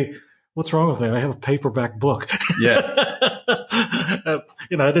because I'd be, what's wrong with me? I have a paperback book. Yeah.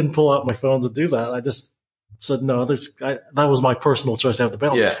 You know, I didn't pull out my phone to do that. I just said, no, that was my personal choice to have the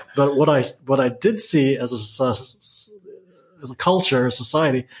balance. Yeah. But what I did see as a culture, a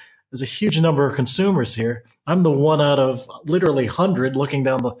society, there's a huge number of consumers here. I'm the one out of literally 100 looking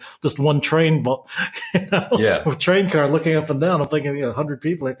down just one train, train car looking up and down. I'm thinking, 100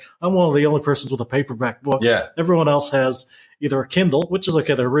 people. I'm one of the only persons with a paperback book. Yeah. Everyone else has either a Kindle, which is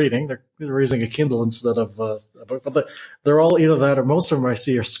okay. They're reading. They're using a Kindle instead of a book. But they're all either that, or most of them I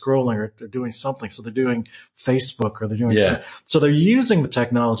see are scrolling, or they're doing something. So they're doing Facebook, or they're doing something. So they're using the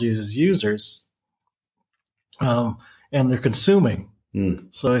technology as users, and they're consuming.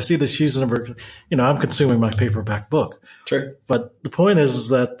 So I see this huge number. I'm consuming my paperback book. True. But the point is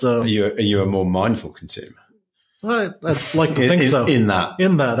that are you a more mindful consumer? I'd like to think so. In that,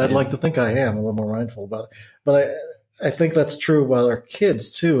 I'd like to think I am a little more mindful about it. But I think that's true about our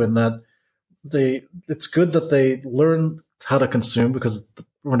kids too, in that it's good that they learn how to consume, because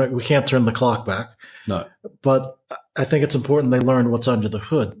we can't turn the clock back. No. But I think it's important they learn what's under the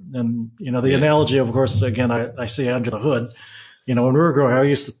hood. And, the analogy, of course, again, I see under the hood. When we were growing up, I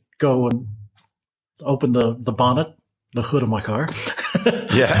used to go and open the bonnet, the hood of my car.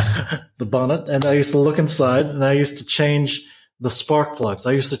 Yeah. The bonnet. And I used to look inside, and I used to change the spark plugs.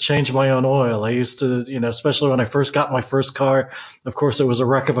 I used to change my own oil. I used to, especially when I first got my first car, of course, it was a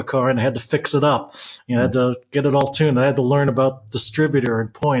wreck of a car, and I had to fix it up. I had to get it all tuned. I had to learn about distributor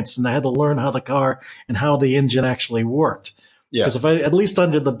and points, and I had to learn how the car and how the engine actually worked. Yeah. Because if I at least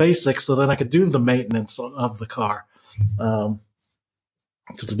under the basics, so then I could do the maintenance of the car.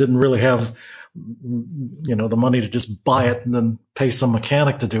 Because I didn't really have, the money to just buy it and then pay some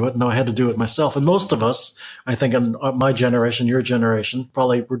mechanic to do it. No, I had to do it myself. And most of us, I think in my generation, your generation,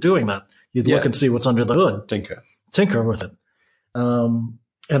 probably were doing that. You'd look and see what's under the hood. Tinker with it. And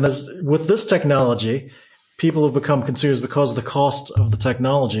with this technology, people have become consumers because the cost of the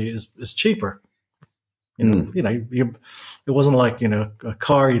technology is cheaper. It wasn't like, a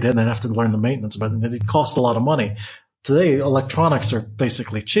car, you didn't have to learn the maintenance, but it cost a lot of money. Today, electronics are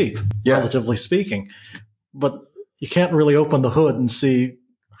basically cheap, relatively speaking, but you can't really open the hood and see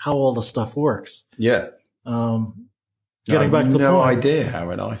how all the stuff works. Yeah. Getting back to the point. No idea how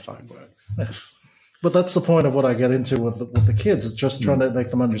an iPhone works. But that's the point of what I get into with the kids, is just trying to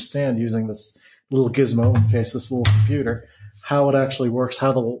make them understand, using this little gizmo, this little computer, how it actually works,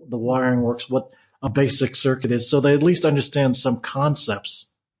 how the wiring works, what a basic circuit is, so they at least understand some concepts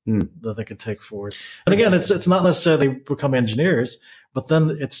that they could take forward. And again, it's not necessarily become engineers, but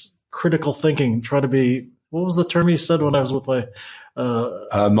then it's critical thinking. Try to be, what was the term you said when I was with my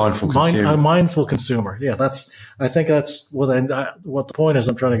mindful consumer? A mindful consumer. Yeah, I think that's what the point is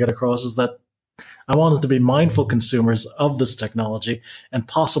I'm trying to get across, is that I want us to be mindful consumers of this technology and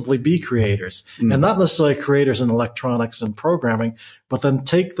possibly be creators, and not necessarily creators in electronics and programming, but then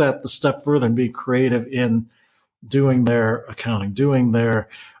take that the step further and be creative in doing their accounting, doing their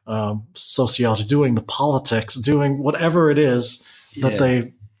sociology, doing the politics, doing whatever it is that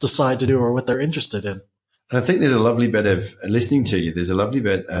they decide to do or what they're interested in. And I think there's a lovely bit of listening to you. There's a lovely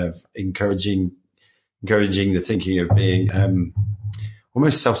bit of encouraging the thinking of being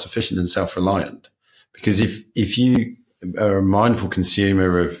almost self-sufficient and self-reliant. Because if you are a mindful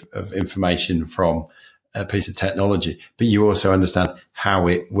consumer of information from a piece of technology, but you also understand how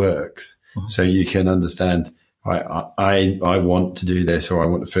it works, so you can understand I want to do this, or I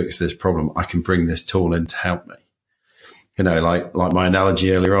want to fix this problem. I can bring this tool in to help me. Like my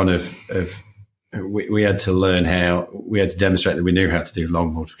analogy earlier on of we had to demonstrate that we knew how to do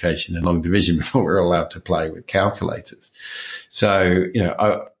long multiplication and long division before we were allowed to play with calculators. So,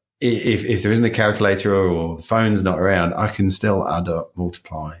 if there isn't a calculator or the phone's not around, I can still add up,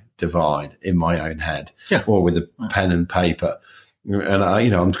 multiply, divide in my own head, or with a pen and paper. And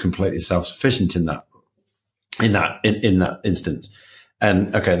I'm completely self-sufficient in that instance.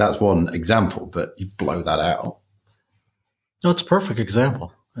 And okay, that's one example, but you blow that out. No, it's a perfect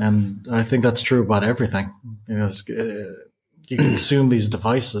example. And I think that's true about everything. You consume these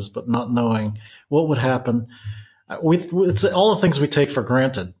devices, but not knowing what would happen. It's all the things we take for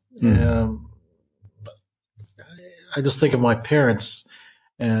granted. I just think of my parents.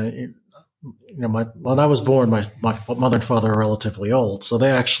 When I was born, my mother and father are relatively old, so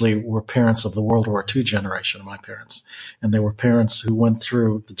they actually were parents of the World War II generation of my parents, and they were parents who went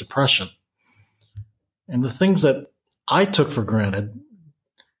through the Depression. And the things that I took for granted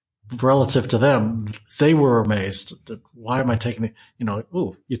relative to them, they were amazed that why am I taking it?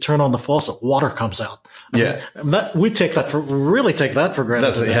 You turn on the faucet, water comes out. We really take that for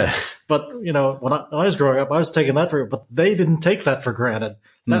granted. But when I was growing up, I was taking that for, but they didn't take that for granted.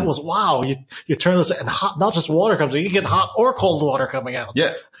 That was, wow, you turn this and hot, not just water comes out, you get hot or cold water coming out.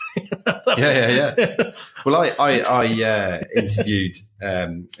 Yeah. Well, I interviewed,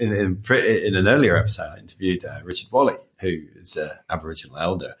 in an earlier episode, I interviewed Richard Wally, who is an Aboriginal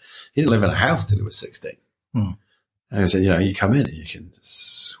elder. He didn't live in a house till he was 16. And I said, you come in and you can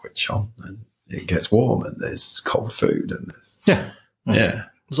switch on and it gets warm and there's cold food and there's,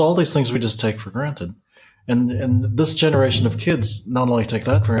 There's all these things we just take for granted. And this generation of kids not only take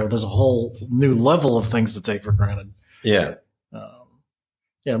that for granted, there's a whole new level of things to take for granted. Yeah.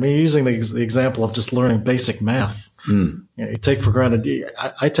 Using the example of just learning basic math. You take for granted,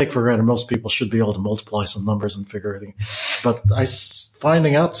 I take for granted most people should be able to multiply some numbers and figure everything. But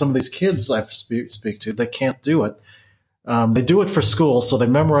finding out some of these kids I speak to, they can't do it. They do it for school, so they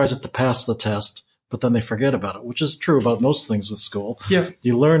memorize it to pass the test, but then they forget about it, which is true about most things with school. Yeah.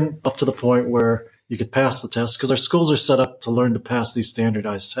 You learn up to the point where you could pass the test because our schools are set up to learn to pass these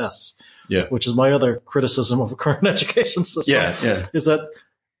standardized tests. Yeah. Which is my other criticism of the current education system. Yeah. Is that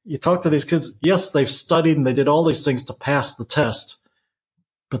you talk to these kids, yes, they've studied and they did all these things to pass the test.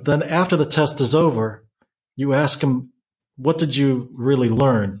 But then after the test is over, you ask them, what did you really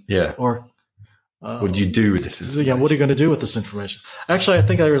learn? Yeah. Or what did you do with this information? Yeah, what are you going to do with this information? Actually, I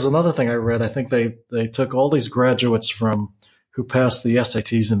think there was another thing I read. I think they took all these graduates who passed the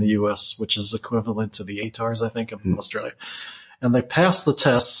SATs in the U.S., which is equivalent to the ATARs, I think, in Australia. And they passed the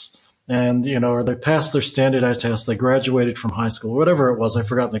tests and, or they passed their standardized tests. They graduated from high school, whatever it was. I've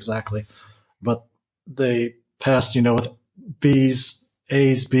forgotten exactly. But they passed, with B's,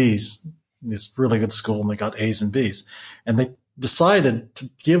 A's, B's. It's a really good school, and they got A's and B's. And they decided to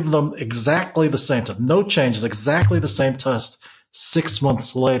give them exactly the same test, no changes, exactly the same test 6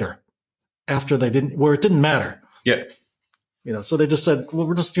 months later after where it didn't matter. Yeah. So they just said, well,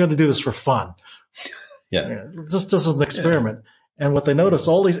 we're just going to do this for fun. Yeah. Just as an experiment. Yeah. And what they noticed,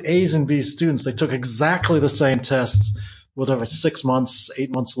 all these A's and B's students, they took exactly the same tests, whatever, 6 months,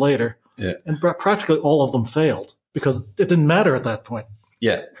 8 months later. Yeah. And practically all of them failed because it didn't matter at that point.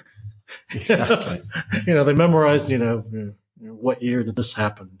 Yeah. Exactly. They memorized, what year did this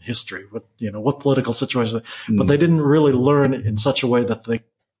happen? History, what political situation, but they didn't really learn in such a way that they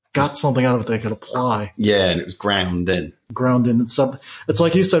got something out of it they could apply. Yeah, and it was ground in. It's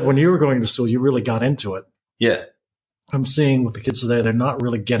like you said, when you were going to school, you really got into it. Yeah. I'm seeing with the kids today, they're not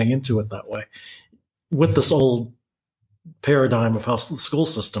really getting into it that way with this old paradigm of how the school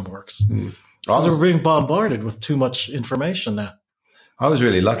system works. Because we're being bombarded with too much information now. I was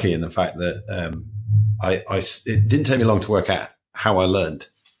really lucky in the fact that it didn't take me long to work out how I learned.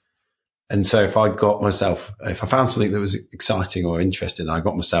 And so if I found something that was exciting or interesting, I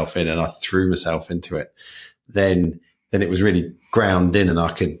got myself in and I threw myself into it, then it was really ground in and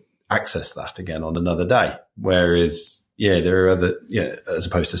I could access that again on another day. Whereas, there are as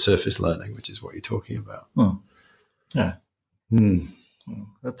opposed to surface learning, which is what you're talking about. Yeah.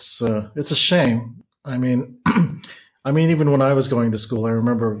 It's a shame. I mean, even when I was going to school, I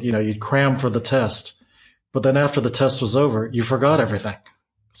remember, you'd cram for the test, but then after the test was over, you forgot everything.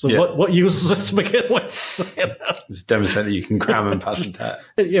 So what use is it to begin with? It's demonstrate that you can cram and pass the test.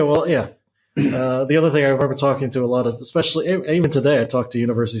 Yeah, well, yeah. The other thing I remember talking to a lot of, especially even today, I talk to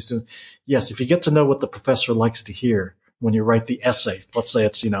university students. Yes, if you get to know what the professor likes to hear when you write the essay, let's say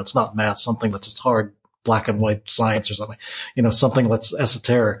it's, it's not math, something that's just hard black and white science or something, something that's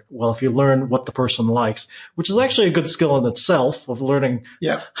esoteric. Well, if you learn what the person likes, which is actually a good skill in itself of learning,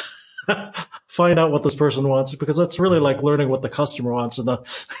 Yeah. find out what this person wants, because that's really like learning what the customer wants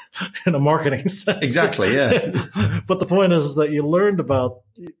in a marketing sense. Exactly. Yeah. But the point is that you learned about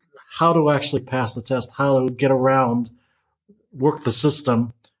how to actually pass the test, how to get around, work the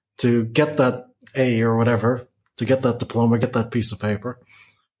system to get that A or whatever, to get that diploma, get that piece of paper.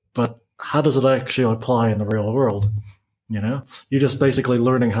 But how does it actually apply in the real world? You're just basically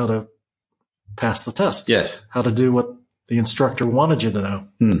learning how to pass the test. Yes. How to do what the instructor wanted you to know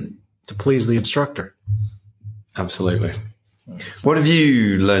to please the instructor. Absolutely. What have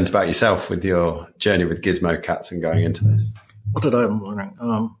you learned about yourself with your journey with Gizmo Cats and going into this? What did I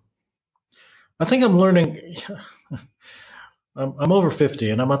learn? I think I'm learning. I'm over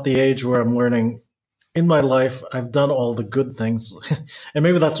 50, and I'm at the age where I'm learning. In my life, I've done all the good things. And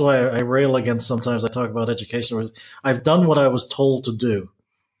maybe that's why I rail against sometimes I talk about education. Was I've done what I was told to do.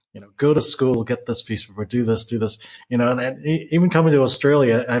 Go to school, get this piece of paper, do this. And even coming to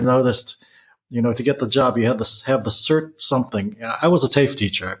Australia, I've noticed, to get the job, you had to have the cert something. I was a TAFE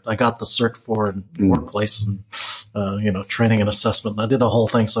teacher. I got the cert for in workplace and, training and assessment. And I did a whole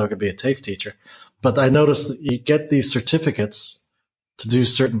thing so I could be a TAFE teacher. But I noticed that you get these certificates to do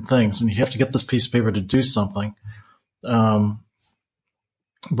certain things, and you have to get this piece of paper to do something.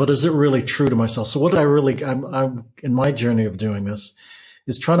 But is it really true to myself? So what I'm in my journey of doing this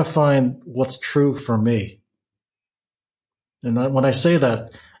is trying to find what's true for me. And when I say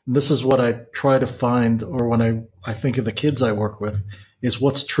that, this is what I try to find, or when I think of the kids I work with, is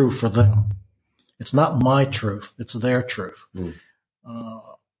what's true for them. It's not my truth. It's their truth.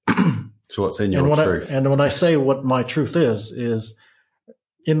 So what's in your truth? And when I say what my truth is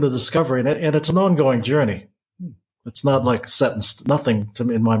in the discovery, and it's an ongoing journey. It's not like nothing to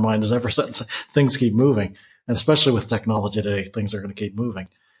me in my mind is ever set in, things keep moving. And especially with technology today, things are going to keep moving.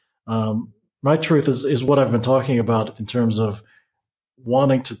 My truth is what I've been talking about in terms of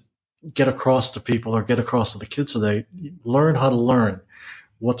wanting to get across to people or get across to the kids today. Learn how to learn.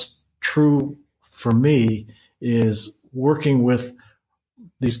 What's true for me is working with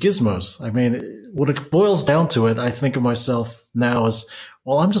these gizmos. I mean, when it boils down to it, I think of myself now as,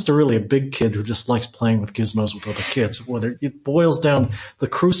 well, I'm just a big kid who just likes playing with gizmos with other kids. When it boils down, the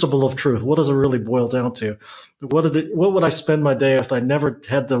crucible of truth, what does it really boil down to? What would I spend my day if I never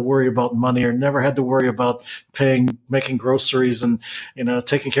had to worry about money or never had to worry about making groceries and,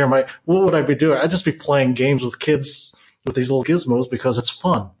 taking care of what would I be doing? I'd just be playing games with kids with these little gizmos because it's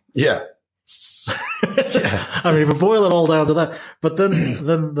fun. Yeah. Yeah. I mean, if you boil it all down to that, but then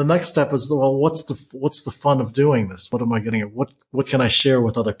the next step is, well, what's the fun of doing this? What am I getting at? What can I share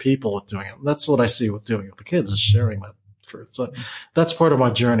with other people with doing it? And that's what I see with doing it with the kids, is sharing that truth. So that's part of my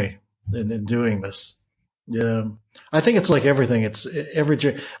journey in doing this. Yeah. I think it's like everything. It's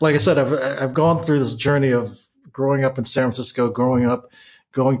like I said, I've gone through this journey of growing up in San Francisco,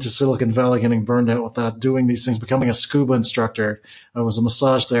 going to Silicon Valley, getting burned out with that, doing these things, becoming a scuba instructor. I was a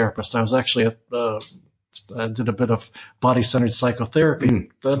massage therapist. I was actually I did a bit of body-centered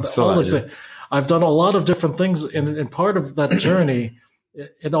psychotherapy. I've done a lot of different things, and part of that journey,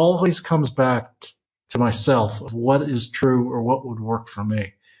 it always comes back to myself of what is true or what would work for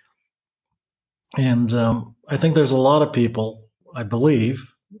me. And I think there's a lot of people, I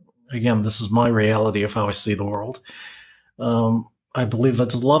believe, again, this is my reality of how I see the world, I believe that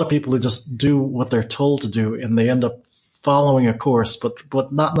there's a lot of people who just do what they're told to do, and they end up following a course,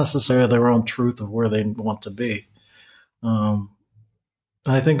 but not necessarily their own truth of where they want to be.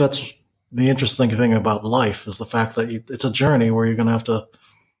 I think that's the interesting thing about life, is the fact that it's a journey where you're going to have to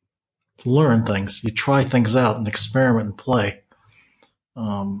learn things. You try things out and experiment and play.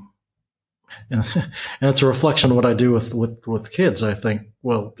 And it's a reflection of what I do with kids. I think,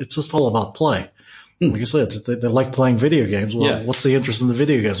 well, it's just all about play. Like you said, they like playing video games. Well, yeah. What's the interest in the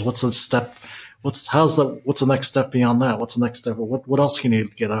video games? What's the step? What's the next step beyond that? What's the next step? What else can you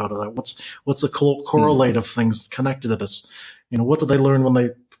get out of that? What's the correlate of things connected to this? What do they learn when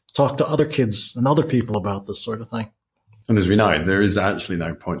they talk to other kids and other people about this sort of thing? And as we know, there is actually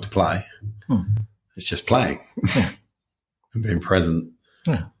no point to play. It's just playing and being present.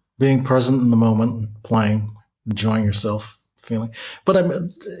 Yeah, being present in the moment, playing, enjoying yourself, feeling. But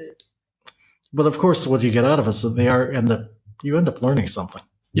of course, what you get out of it is that you end up learning something.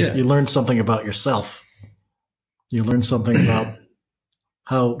 Yeah. You learn something about yourself. You learn something about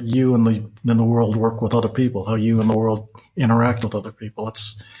how you and the world work with other people, how you and the world interact with other people.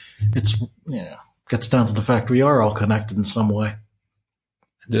 It's gets down to the fact we are all connected in some way.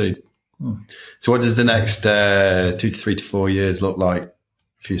 Indeed. So what does the next 2 to 3 to 4 years look like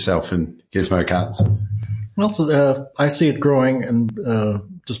for yourself and Gizmo Cats? Well, I see it growing and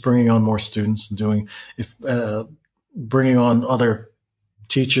just bringing on more students and bringing on other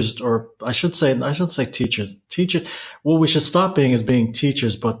teachers, or I should say teachers. What we should stop being is being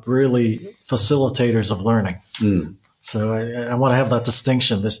teachers, but really facilitators of learning. So I want to have that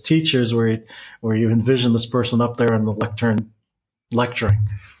distinction. There's teachers where you envision this person up there in the lectern lecturing.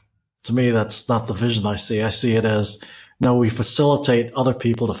 To me, that's not the vision I see. I see it as, no, we facilitate other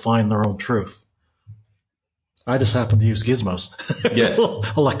people to find their own truth. I just happen to use gizmos, yes,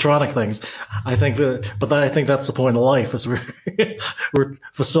 electronic things. I think that's the point of life, is we're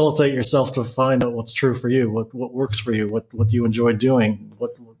facilitate yourself to find out what's true for you, what works for you, what you enjoy doing,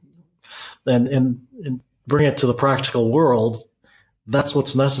 and bring it to the practical world. That's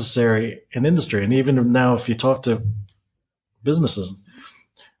what's necessary in industry. And even now, if you talk to businesses,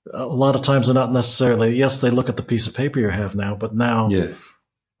 a lot of times they're not necessarily, yes, they look at the piece of paper you have now, but now,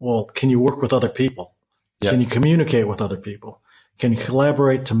 well, can you work with other people? Can you communicate with other people? Can you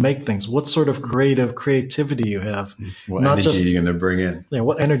collaborate to make things? What sort of creativity you have? What energy you're going to bring in?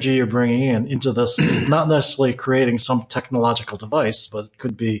 What energy you're bringing into this? Not necessarily creating some technological device, but it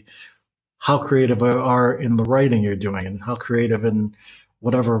could be how creative you are in the writing you're doing, and how creative in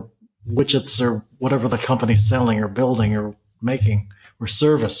whatever widgets or whatever the company's selling or building or making or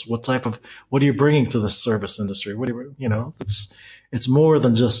service. What are you bringing to the service industry? It's more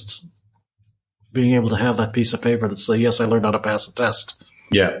than just being able to have that piece of paper that say, yes, I learned how to pass a test.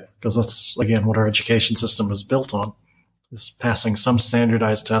 Yeah. Because that's, again, what our education system is built on, is passing some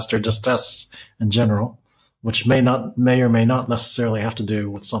standardized test or just tests in general, which may or may not necessarily have to do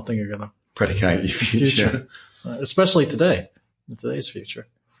with something you're going to predicate your future. So, especially today, in today's future,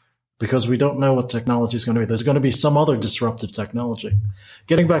 because we don't know what technology is going to be. There's going to be some other disruptive technology.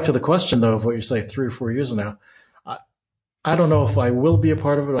 Getting back to the question, though, of what you say 3 or 4 years now, I don't know if I will be a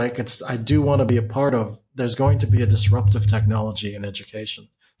part of it. I do want to be a part of. There's going to be a disruptive technology in education.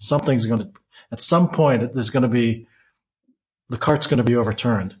 At some point, the cart's going to be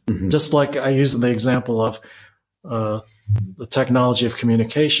overturned. Mm-hmm. Just like I used the example of the technology of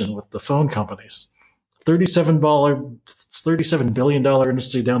communication with the phone companies. $37 billion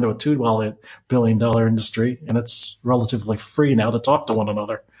industry down to a $2 billion industry, and it's relatively free now to talk to one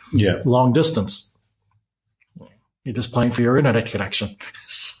another. Yeah, long distance. You're just paying for your internet connection.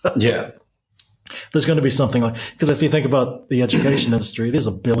 So, yeah. There's going to be something like, because if you think about the education industry, it is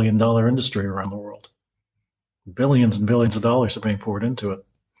a $1 billion industry around the world. Billions and billions of dollars are being poured into it.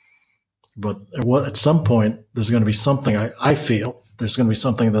 But at some point, there's going to be something, I feel, there's going to be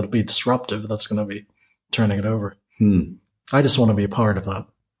something that'll be disruptive that's going to be turning it over. I just want to be a part of that.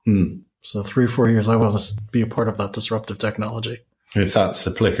 So 3 or 4 years, I want to be a part of that disruptive technology. If that's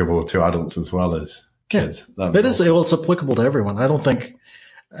applicable to adults as well as kids. It's applicable to everyone. I don't think,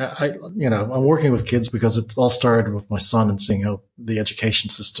 I'm working with kids because it all started with my son and seeing how the education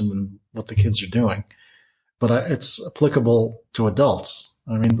system and what the kids are doing. But it's applicable to adults.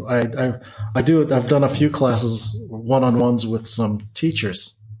 I mean, I've done a few classes, one-on-ones with some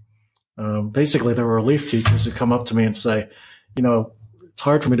teachers. Basically, there were relief teachers who come up to me and say, it's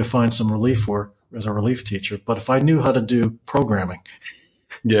hard for me to find some relief work as a relief teacher, but if I knew how to do programming,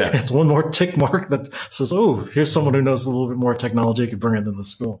 it's one more tick mark that says, oh, here's someone who knows a little bit more technology, could bring it into the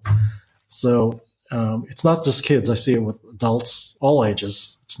school. So it's not just kids. I see it with adults, all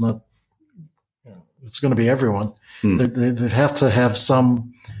ages. It's not, it's going to be everyone. They have to have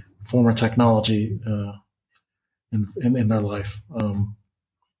some form of technology in their life.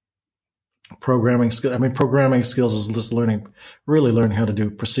 Programming skills is just really learning how to do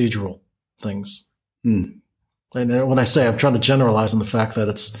procedural things. And when I say, I'm trying to generalize in the fact that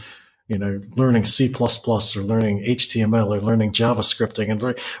it's, learning C++ or learning HTML or learning JavaScripting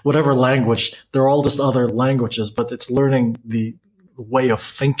and whatever language, they're all just other languages, but it's learning the way of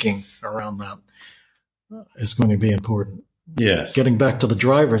thinking around that is going to be important. Yes. Getting back to the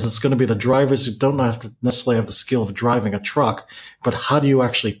drivers, it's going to be the drivers who don't have to necessarily have the skill of driving a truck, but how do you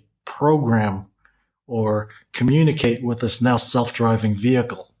actually program or communicate with this now self-driving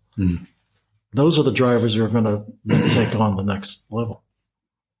vehicle? Those are the drivers who are going to take on the next level.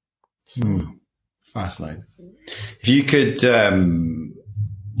 Fascinating. If you could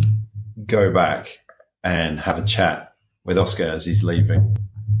go back and have a chat with Oscar as he's leaving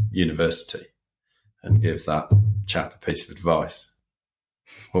university and give that chap a piece of advice,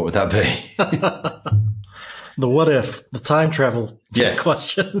 what would that be? The what if, the time travel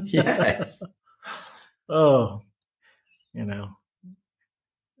question. Yes.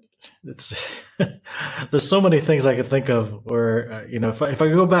 It's there's so many things I could think of where, if I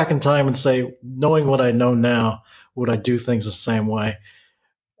go back in time and say, knowing what I know now, would I do things the same way?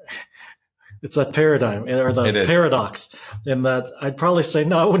 it's that paradigm or the paradox in that I'd probably say,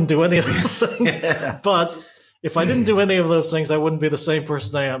 no, I wouldn't do any of those things. But if I didn't do any of those things, I wouldn't be the same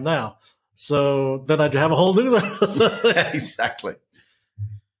person I am now. So then I'd have a whole new Exactly.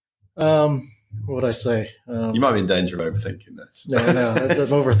 What would I say? You might be in danger of overthinking this. Yeah, I know. I'm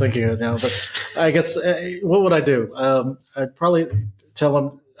overthinking it now. But I guess, what would I do? I'd probably tell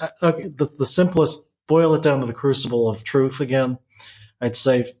them, okay, the simplest, boil it down to the crucible of truth again. I'd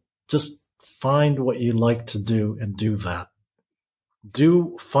say, just find what you like to do and do that.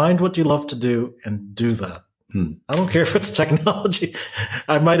 Find what you love to do and do that. I don't care if it's technology.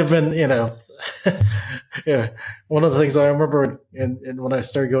 I might have been, yeah. One of the things I remember when I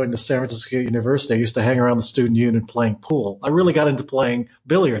started going to San Francisco University, I used to hang around the student union playing pool. I really got into playing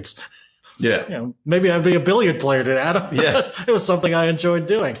billiards. Yeah. Maybe I'd be a billiard player today, Adam. Yeah. It was something I enjoyed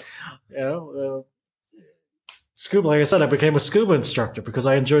doing. Scuba, like I said, I became a scuba instructor because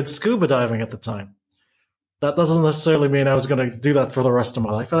I enjoyed scuba diving at the time. That doesn't necessarily mean I was going to do that for the rest of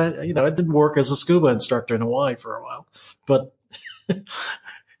my life. And I did work as a scuba instructor in Hawaii for a while, but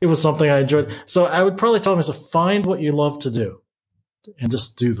it was something I enjoyed. So I would probably tell myself, find what you love to do and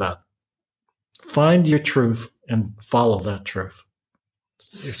just do that. Find your truth and follow that truth.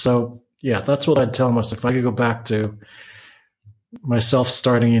 So yeah, that's what I'd tell myself. If I could go back to myself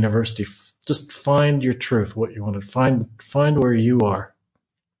starting university, just find your truth, what you want to find where you are.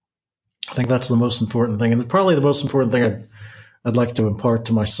 I think that's the most important thing. And probably the most important thing I'd like to impart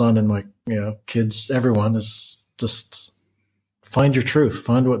to my son and my kids, everyone, is just find your truth.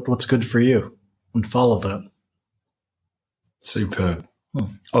 Find what's good for you and follow that. Superb.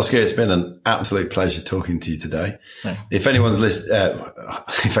 Oscar, it's been an absolute pleasure talking to you today. Yeah. If anyone's listening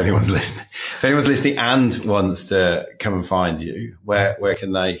and wants to come and find you, how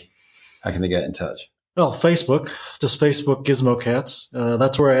can they get in touch? Well, Facebook, just Facebook Gizmo Cats.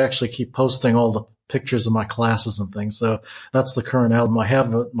 That's where I actually keep posting all the pictures of my classes and things. So that's the current album. I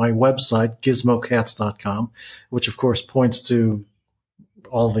have my website, gizmocats.com, which of course points to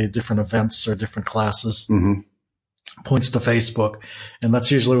all the different events or different classes, points to Facebook. And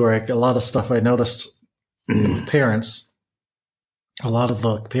that's usually where a lot of stuff I noticed with parents. A lot of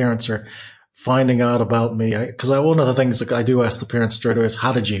the parents are finding out about me. Because one of the things that I do ask the parents straight away is,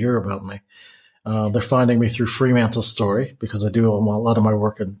 how did you hear about me? They're finding me through Fremantle Story because I do a lot of my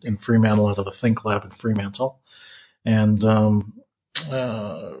work in Fremantle out of the Think Lab in Fremantle. And so,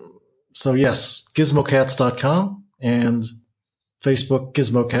 yes, gizmocats.com and Facebook,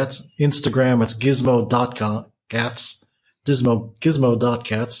 Gizmo Cats. Instagram, it's gizmo.cats.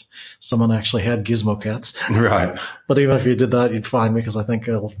 Gizmo.cats. Someone actually had Gizmo Cats. Right. But even if you did that, you'd find me because I think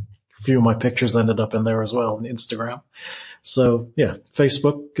a few of my pictures ended up in there as well on Instagram. So, yeah,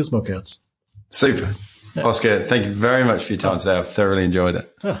 Facebook, Gizmo Cats. Super. Yeah. Oscar, thank you very much for your time today. I've thoroughly enjoyed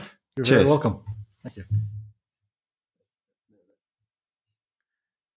it. You're very welcome. Thank you.